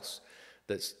something else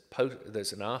that's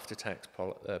an after-tax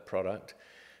product.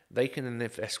 They can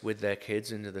invest with their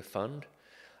kids into the fund,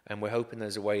 and we're hoping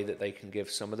there's a way that they can give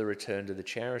some of the return to the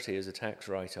charity as a tax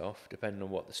write-off, depending on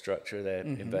what the structure of their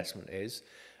investment is.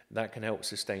 That can help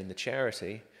sustain the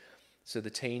charity. So the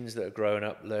teens that are growing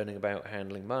up learning about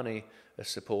handling money are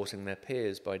supporting their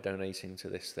peers by donating to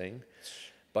this thing.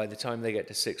 By the time they get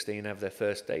to 16 and have their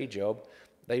first day job,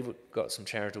 they've got some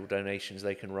charitable donations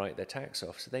they can write their tax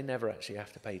off. So they never actually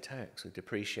have to pay tax with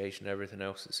depreciation and everything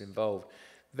else that's involved.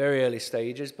 Very early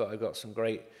stages, but I've got some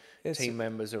great team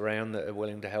members around that are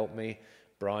willing to help me.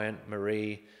 Brian,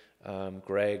 Marie,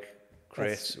 Greg,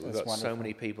 Chris. We've got wonderful. So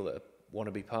many people that want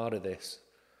to be part of this.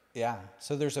 Yeah,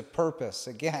 so there's a purpose.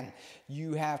 Again,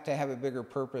 you have to have a bigger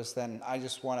purpose than I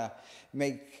just want to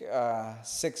make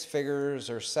 6 figures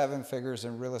or 7 figures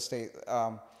in real estate,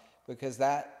 because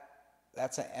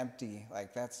that's an empty,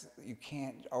 you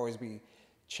can't always be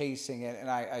chasing it. And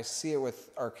I see it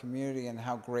with our community and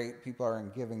how great people are in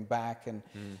giving back and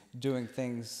doing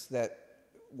things that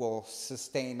will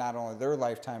sustain not only their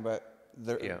lifetime, but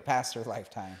past their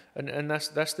lifetime. And that's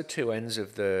the two ends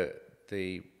of the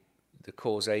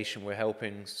causation. We're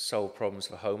helping solve problems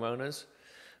for homeowners,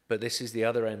 but this is the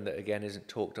other end that again isn't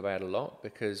talked about a lot,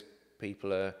 because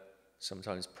people are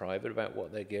sometimes private about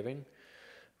what they're giving.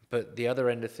 But the other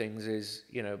end of things is,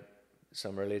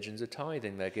 some religions are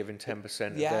tithing. They're giving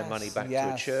 10% of their money back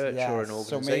to a church or an organization.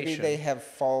 So maybe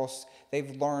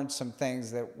they've learned some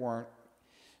things that weren't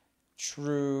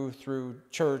true through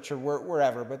church or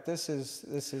wherever. But this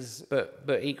is.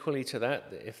 But equally to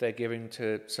that, if they're giving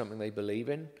to something they believe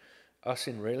in, us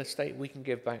in real estate, we can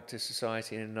give back to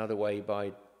society in another way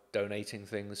by donating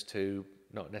things to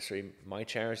not necessarily my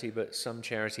charity, but some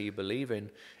charity you believe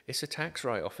in, it's a tax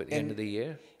write-off at the end of the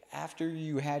year. After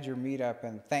you had your meetup,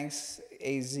 and thanks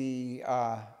AZ,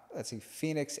 let's see,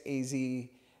 PhoenixAZ.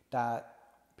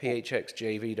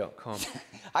 phxjv.com.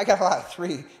 I got a lot of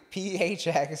three,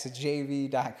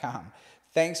 phxjv.com.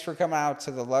 Thanks for coming out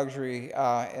to the luxury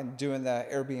and doing the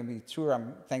Airbnb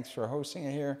tour. Thanks for hosting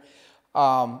it here.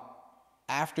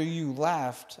 After you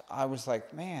left, I was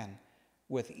like, man,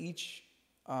 with each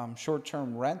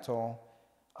short-term rental,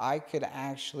 I could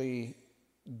actually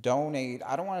donate.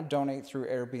 I don't want to donate through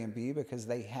Airbnb because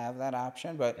they have that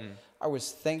option, but I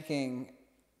was thinking,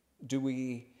 do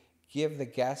we give the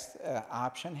guest an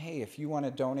option? Hey, if you want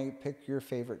to donate, pick your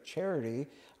favorite charity.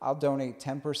 I'll donate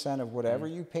 10% of whatever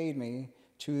you paid me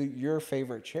to your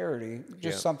favorite charity.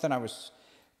 Just something I was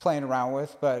playing around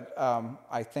with, but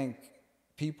I think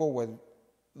people would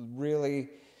really,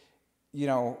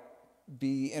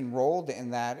 be enrolled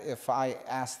in that if I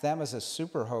ask them as a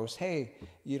super host, hey,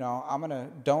 I'm going to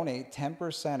donate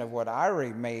 10% of what I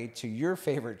already made to your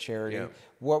favorite charity. Yeah.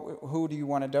 Who do you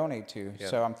want to donate to? Yeah.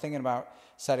 So I'm thinking about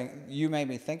you made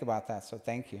me think about that, so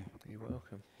thank you. You're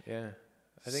welcome. Yeah.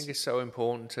 I think it's so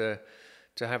important to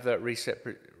have that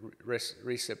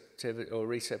receptivity or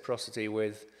reciprocity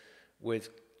with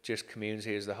just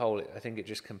community as a whole. I think it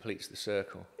just completes the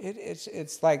circle.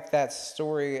 It's like that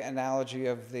story analogy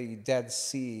of the Dead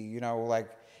Sea, like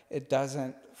it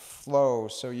doesn't flow.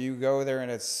 So you go there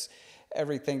and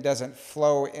everything doesn't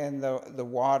flow in the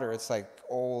water. It's like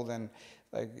old and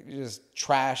like just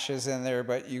trash is in there,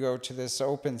 but you go to this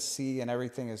open sea and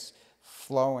everything is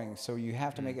flowing. So you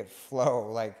have to make it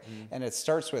flow. And it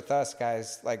starts with us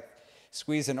guys, like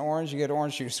squeeze an orange, you get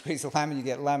orange. You squeeze a lemon, you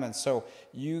get lemon. So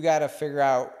you got to figure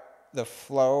out the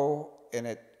flow, and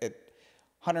it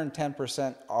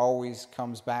 110% always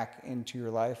comes back into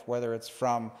your life, whether it's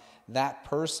from that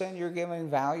person you're giving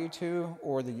value to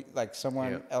or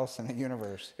someone else in the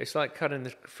universe. It's like cutting the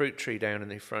fruit tree down in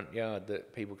the front yard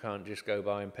that people can't just go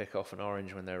by and pick off an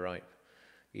orange when they're ripe.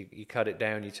 You cut it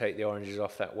down, you take the oranges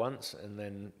off that once, and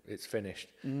then it's finished.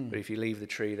 But if you leave the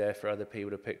tree there for other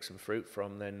people to pick some fruit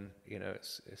from, then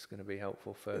it's going to be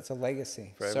helpful for. It's a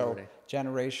legacy. For everybody. So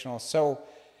generational. So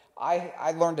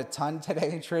I learned a ton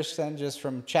today, Trysten, just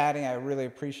from chatting. I really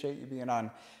appreciate you being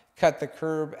on Cut the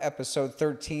Curb, episode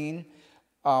 13.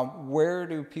 Where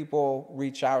do people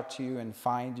reach out to you and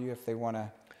find you if they want to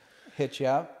hit you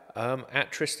up?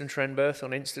 At Trysten Trenberth on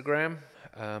Instagram.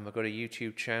 I've got a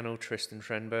YouTube channel, Trysten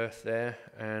Trenberth there,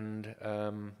 and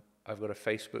I've got a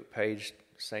Facebook page,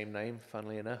 same name,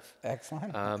 funnily enough.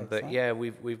 Excellent. But yeah,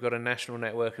 we've got a national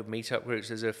network of meetup groups.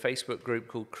 There's a Facebook group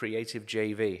called Creative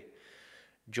JV.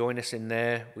 Join us in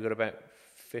there. We've got about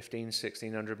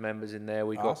 1,600 members in there.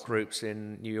 We've got groups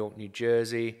in New York, New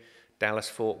Jersey, Dallas,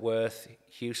 Fort Worth,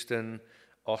 Houston.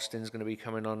 Austin's going to be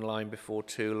coming online before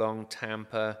too long.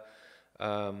 Tampa,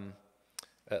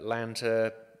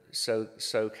 Atlanta,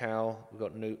 SoCal. We've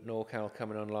got NorCal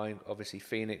coming online. Obviously,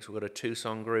 Phoenix. We've got a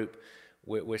Tucson group.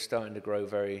 We're starting to grow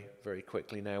very, very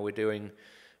quickly now. We're doing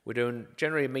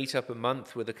generally a meetup a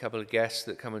month with a couple of guests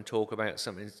that come and talk about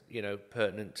something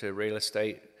pertinent to real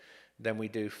estate. Then we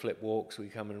do flip walks. We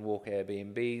come and walk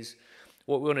Airbnbs.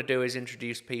 What we want to do is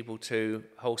introduce people to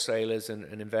wholesalers and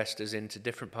investors into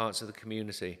different parts of the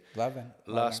community. Love it.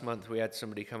 Last month we had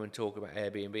somebody come and talk about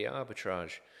Airbnb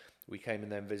arbitrage. We came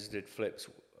and then visited Flip's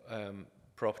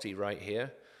property right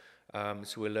here.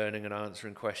 So we're learning and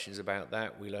answering questions about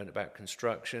that. We learned about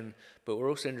construction, but we're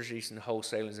also introducing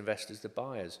wholesalers, investors to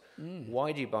buyers.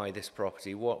 Why do you buy this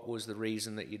property? What was the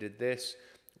reason that you did this?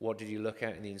 What did you look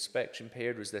at in the inspection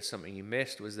period? Was there something you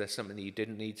missed? Was there something that you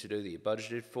didn't need to do that you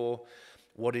budgeted for?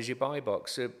 What is your buy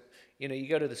box? So, you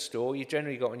go to the store, you've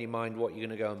generally got in your mind what you're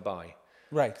going to go and buy.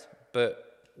 Right.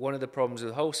 But one of the problems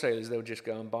with wholesalers, they'll just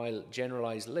go and buy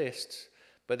generalized lists,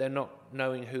 but they're not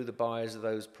knowing who the buyers of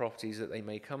those properties that they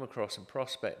may come across and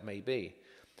prospect may be.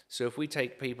 So if we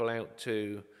take people out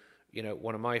to,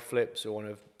 one of my flips or one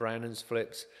of Brandon's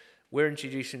flips, we're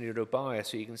introducing you to a buyer,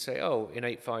 so you can say, in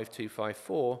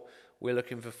 85254, we're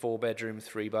looking for 4-bedroom,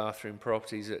 3-bathroom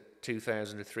properties at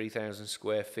 2,000 to 3,000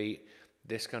 square feet,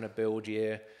 this kind of build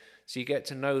year. So you get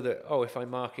to know that, if I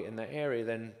market in that area,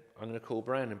 then I'm going to call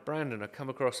Brandon. Brandon, I come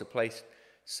across a place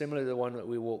similar to the one that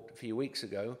we walked a few weeks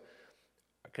ago.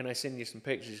 Can I send you some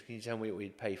pictures? Can you tell me what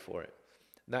we'd pay for it?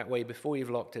 That way, before you've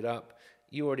locked it up,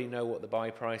 you already know what the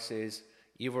buy price is.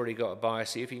 You've already got a buyer.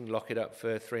 See if you can lock it up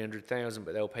for $300,000,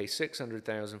 but they'll pay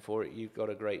 $600,000 for it. You've got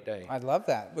a great day. I love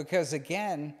that because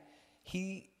again,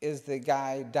 he is the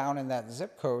guy down in that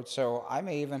zip code. So I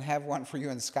may even have one for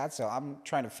you in Scottsdale. I'm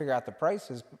trying to figure out the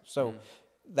prices. So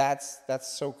That's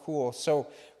so cool. So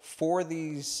for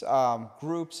these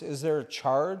groups, is there a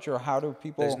charge, or how do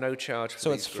people? There's no charge for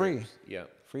so these it's free. groups. Yeah.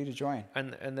 Free to join.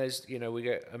 And there's, we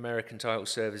get American Title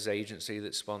Service Agency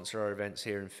that sponsor our events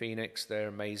here in Phoenix. They're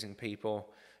amazing people.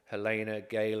 Helena,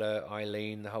 Gayla,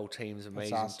 Eileen, the whole team's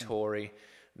amazing. Awesome. Tori,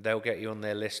 they'll get you on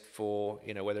their list for,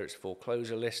 whether it's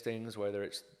foreclosure listings, whether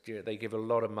it's, they give a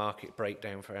lot of market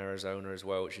breakdown for Arizona as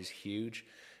well, which is huge.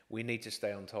 We need to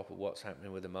stay on top of what's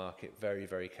happening with the market very,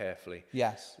 very carefully.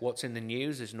 Yes. What's in the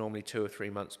news is normally 2 or 3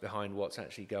 months behind what's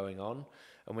actually going on.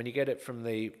 And when you get it from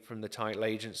the title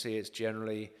agency, it's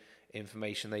generally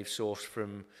information they've sourced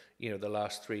from, the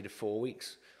last 3 to 4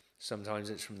 weeks. Sometimes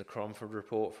it's from the Cromford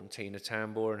report from Tina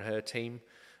Tambor and her team.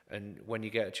 And when you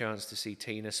get a chance to see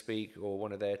Tina speak or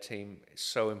one of their team, it's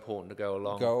so important to go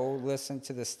along. Go listen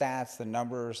to the stats, the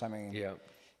numbers. I mean, yeah.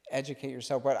 Educate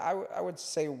yourself. But I would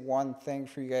say one thing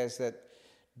for you guys that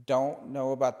don't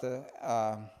know about the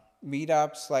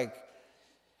meetups, like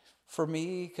for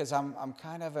me, because I'm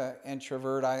kind of an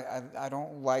introvert, I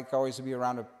don't like always to be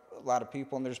around a lot of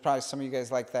people, and there's probably some of you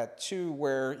guys like that too,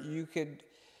 where you could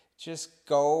just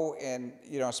go and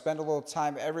spend a little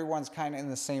time. Everyone's kind of in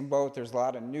the same boat. There's a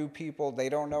lot of new people. They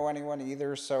don't know anyone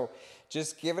either, so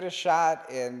just give it a shot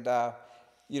and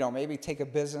maybe take a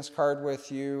business card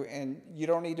with you, and you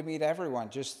don't need to meet everyone.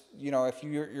 Just, if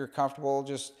you're comfortable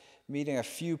just meeting a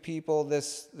few people,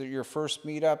 your first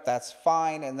meetup, that's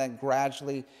fine, and then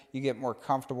gradually you get more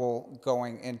comfortable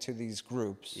going into these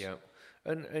groups. Yeah,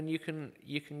 and you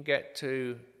can get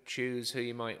to choose who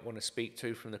you might want to speak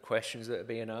to from the questions that are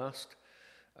being asked.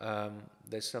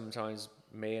 There's sometimes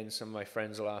me and some of my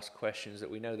friends will ask questions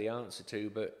that we know the answer to,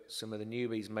 but some of the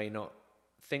newbies may not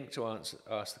think to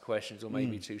ask the questions, or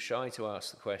maybe too shy to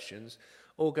ask the questions,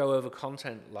 or go over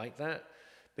content like that,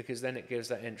 because then it gives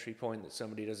that entry point that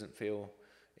somebody doesn't feel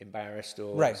embarrassed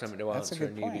or something to answer a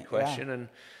newbie question. Yeah. And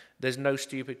there's no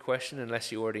stupid question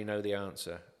unless you already know the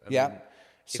answer. I mean,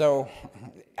 so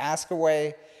ask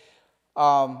away.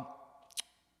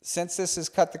 Since this is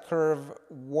Cut the Curve,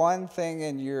 one thing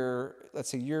in let's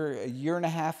say you're a year and a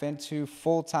half into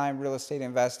full-time real estate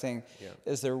investing,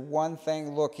 is there one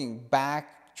thing looking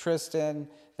back, Trysten,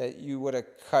 that you would have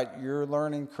cut your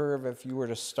learning curve if you were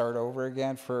to start over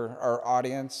again for our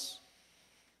audience?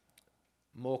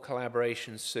 More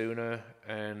collaboration sooner,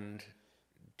 and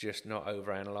just not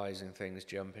overanalyzing things,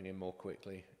 jumping in more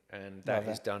quickly. And that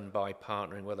is done by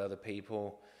partnering with other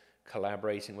people,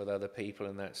 collaborating with other people,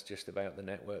 and that's just about the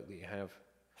network that you have.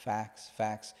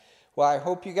 Facts. Well, I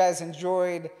hope you guys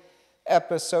enjoyed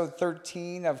episode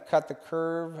 13 of Cut the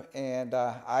Curve, and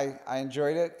I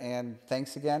enjoyed it, and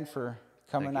thanks again for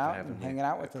coming out and hanging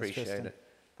out with us, Trysten. Appreciate it.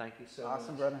 Thank you so much.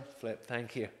 Awesome, brother. Flip,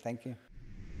 thank you. Thank you.